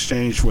wanted to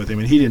exchange with him,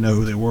 and he didn't know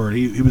who they were.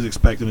 He was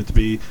expecting it to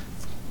be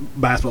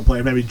basketball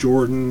player, maybe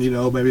Jordan,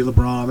 maybe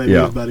LeBron, maybe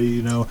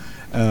everybody,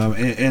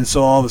 and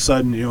so all of a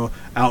sudden,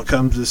 out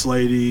comes this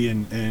lady,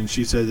 and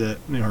she said that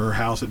her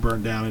house had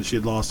burned down and she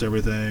had lost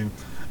everything.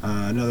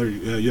 Another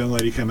young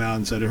lady came out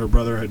and said that her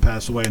brother had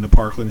passed away in the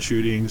Parkland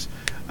shootings,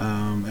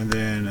 and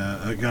then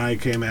a guy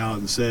came out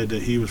and said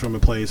that he was from a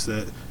place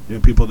that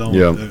people don't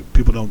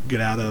get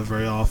out of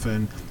very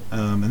often,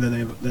 and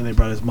then they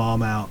brought his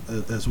mom out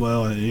as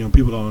well, and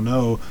people don't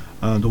know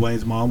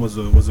Dwayne's mom was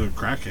a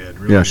crackhead.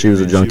 Really. Yeah, she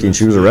was a junkie and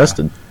she was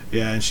arrested.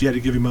 Yeah, and she had to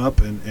give him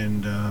up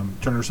and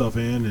turn herself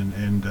in,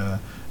 and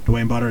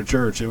Dwayne bought her a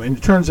church. And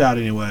it turns out,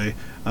 anyway,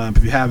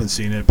 if you haven't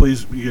seen it,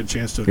 please you get a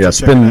chance to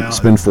check it out.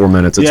 Spend 4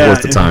 minutes. It's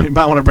worth the time. You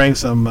might want to bring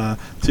some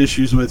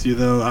tissues with you,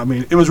 though. I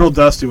mean, it was real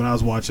dusty when I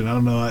was watching. I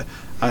don't know.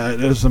 It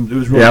was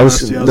real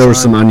dusty. There were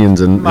some onions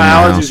in my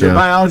allergies.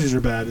 My allergies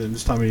are bad in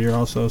this time of year,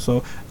 also.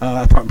 So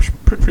I'm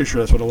pretty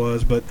sure that's what it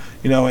was. But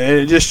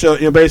it just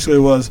showed. Basically,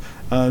 it was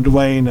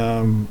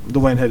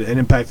Dwayne had an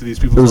impact to these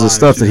people's lives. There was the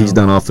stuff that he's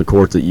done off the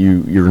court that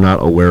you're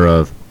not aware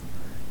of.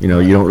 You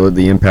don't really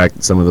the impact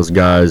that some of those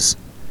guys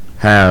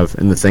have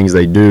and the things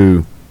they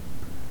do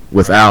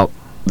without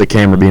the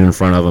camera being in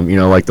front of them.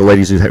 Like the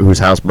ladies whose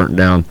house burnt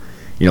down.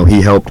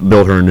 He helped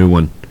build her a new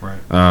one.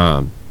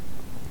 Right.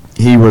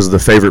 He was the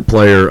favorite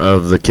player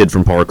of the kid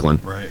from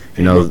Parkland. Right.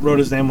 He wrote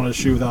his name on his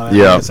shoe without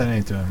saying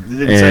anything to him. He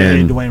didn't say,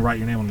 "Hey, Dwayne, write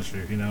your name on the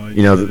shoe."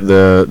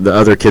 The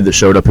other kid that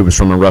showed up who was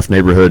from a rough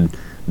neighborhood,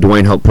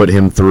 Dwayne helped put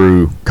him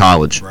through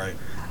college. Right.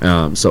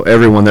 So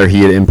everyone there, he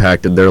had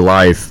impacted their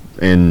life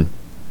and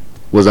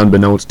was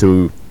unbeknownst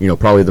to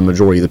probably the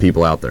majority of the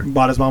people out there.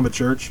 Bought his mom a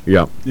church.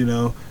 Yeah.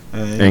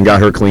 And got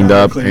her cleaned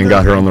up and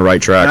got her on the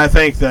right track. And I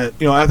think that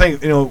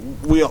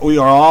we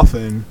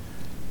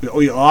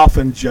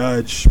often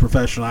judge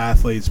professional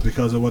athletes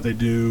because of what they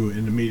do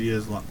in the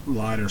media's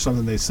light or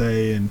something they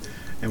say, and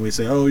we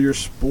say, oh, you're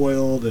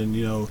spoiled, and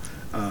you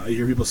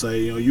hear people say,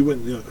 you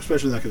wouldn't,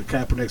 especially like the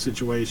Kaepernick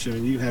situation,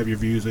 and you can have your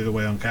views either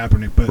way on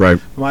Kaepernick, but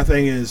my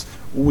thing is,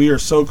 we are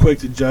so quick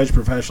to judge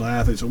professional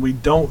athletes, and we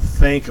don't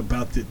think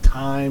about the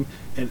time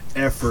and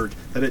effort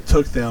that it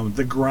took them,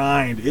 the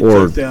grind it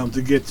took them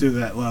to get to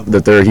that level.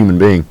 That they're a human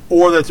being.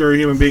 Or that they're a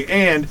human being,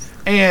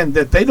 and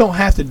that they don't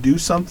have to do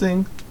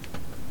something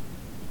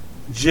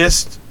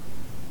just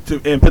to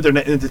put their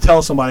and to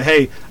tell somebody,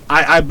 hey,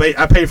 I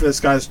paid for this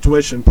guy's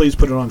tuition. Please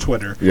put it on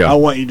Twitter. Yeah. I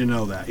want you to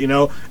know that.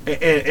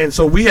 And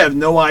so we have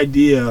no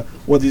idea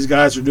what these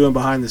guys are doing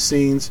behind the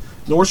scenes,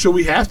 nor should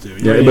we have to.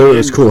 But it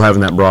was cool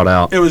having that brought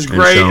out. It was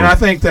great, and I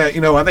think that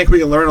I think we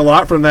can learn a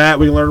lot from that.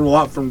 We can learn a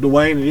lot from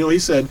Dwayne, and he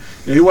said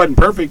he wasn't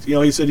perfect.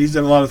 He said he's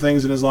done a lot of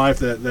things in his life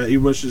that he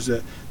wishes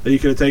that he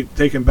could have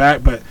taken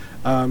back, but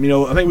I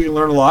think we can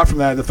learn a lot from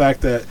that. The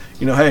fact that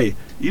hey.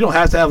 you don't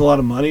have to have a lot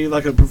of money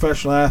like a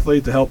professional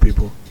athlete to help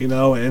people,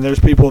 and there's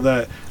people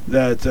that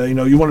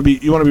you want to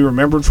be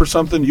remembered for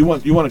something. You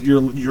want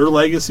your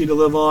legacy to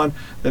live on.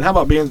 Then how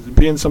about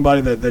being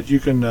somebody that you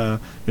can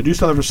do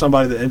something for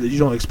somebody that you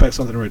don't expect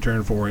something in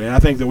return for. And I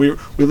think that we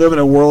live in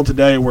a world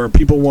today where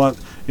people want,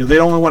 they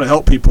only want to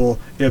help people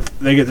if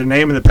they get their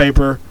name in the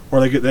paper,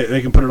 or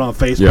they can put it on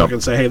Facebook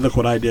and say, hey, look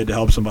what I did to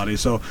help somebody.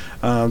 So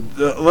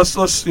let's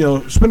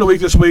spend a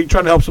week this week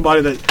trying to help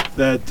somebody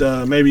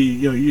that maybe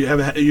you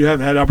haven't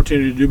had an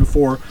opportunity to do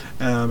before,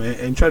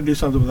 and try to do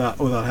something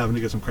without having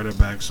to get some credit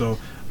back. So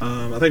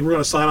I think we're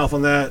going to sign off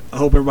on that. I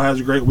hope everybody has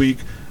a great week.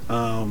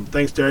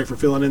 Thanks, Derek, for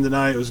filling in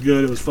tonight. It was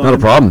good. It was fun. Not a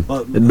problem.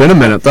 It'd been a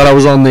minute. Thought I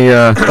was on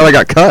the. Thought I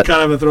got cut.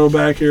 Kind of a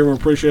throwback here. We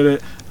appreciate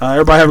it.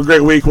 Everybody have a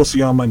great week. We'll see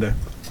you on Monday.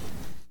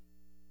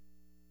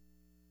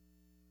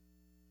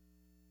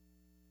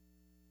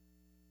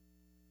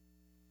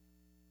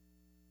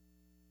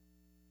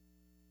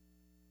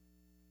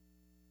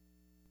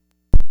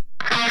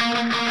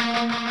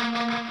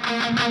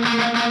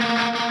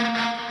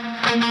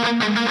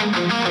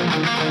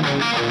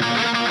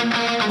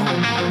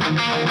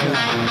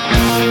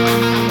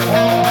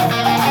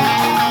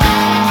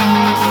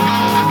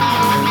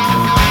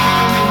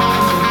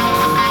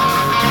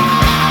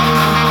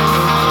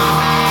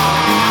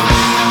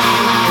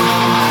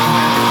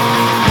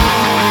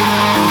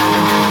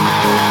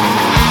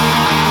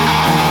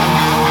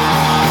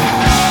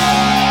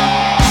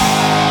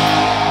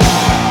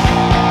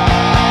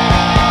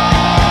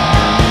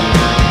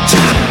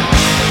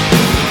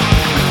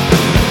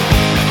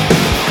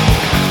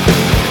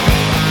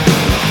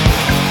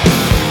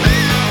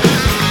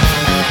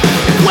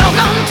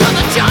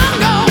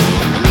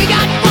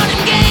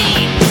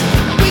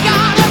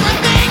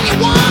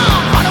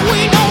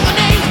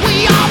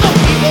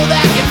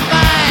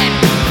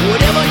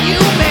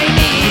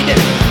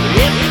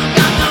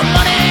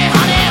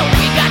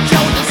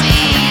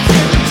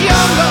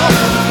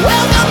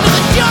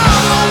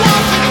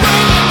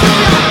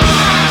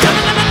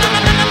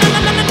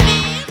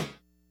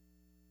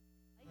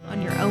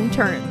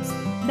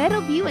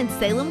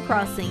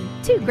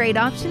 Two great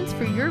options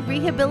for your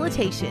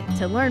rehabilitation.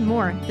 To learn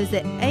more,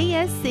 visit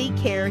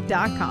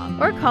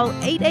asccare.com or call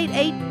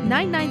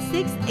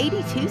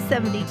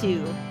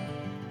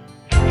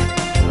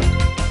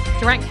 888-996-8272.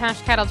 Direct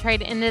cash cattle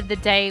trade ended the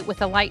day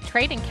with a light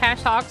trade, and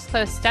cash hogs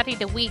closed steady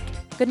to weak.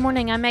 Good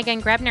morning, I'm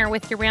Megan Grabner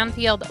with your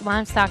Roundfield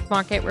Livestock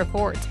Market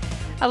Report.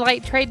 A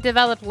light trade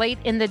developed late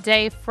in the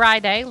day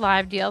Friday.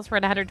 Live deals were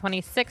at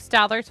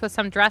 $126 with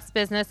some dress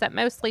business at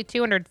mostly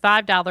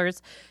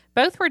 $205.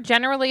 Both were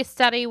generally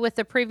steady with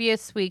the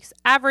previous week's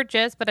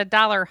averages, but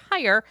 $1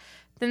 higher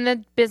than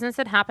the business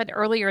had happened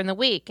earlier in the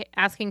week.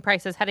 Asking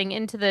prices heading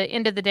into the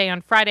end of the day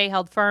on Friday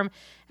held firm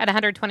at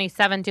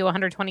 $127 to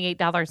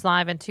 $128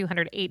 live and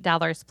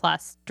 $208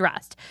 plus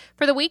dressed.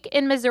 For the week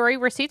in Missouri,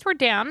 receipts were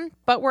down,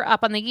 but were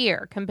up on the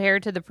year.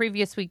 Compared to the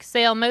previous week's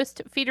sale,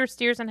 most feeder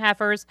steers and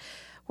heifers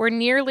were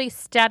nearly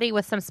steady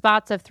with some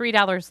spots of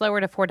 $3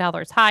 lower to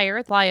 $4 higher.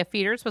 Supply of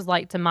feeders was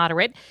light to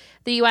moderate.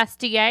 The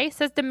USDA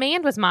says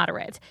demand was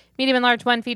moderate. Medium and large one feeder